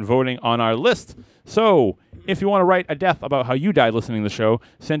participate in voting on our list. So if you want to write a death about how you died listening to the show,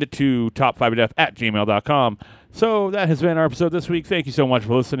 send it to top5ofdeath@gmail.com. So that has been our episode this week. Thank you so much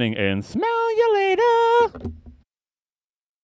for listening, and smell you later.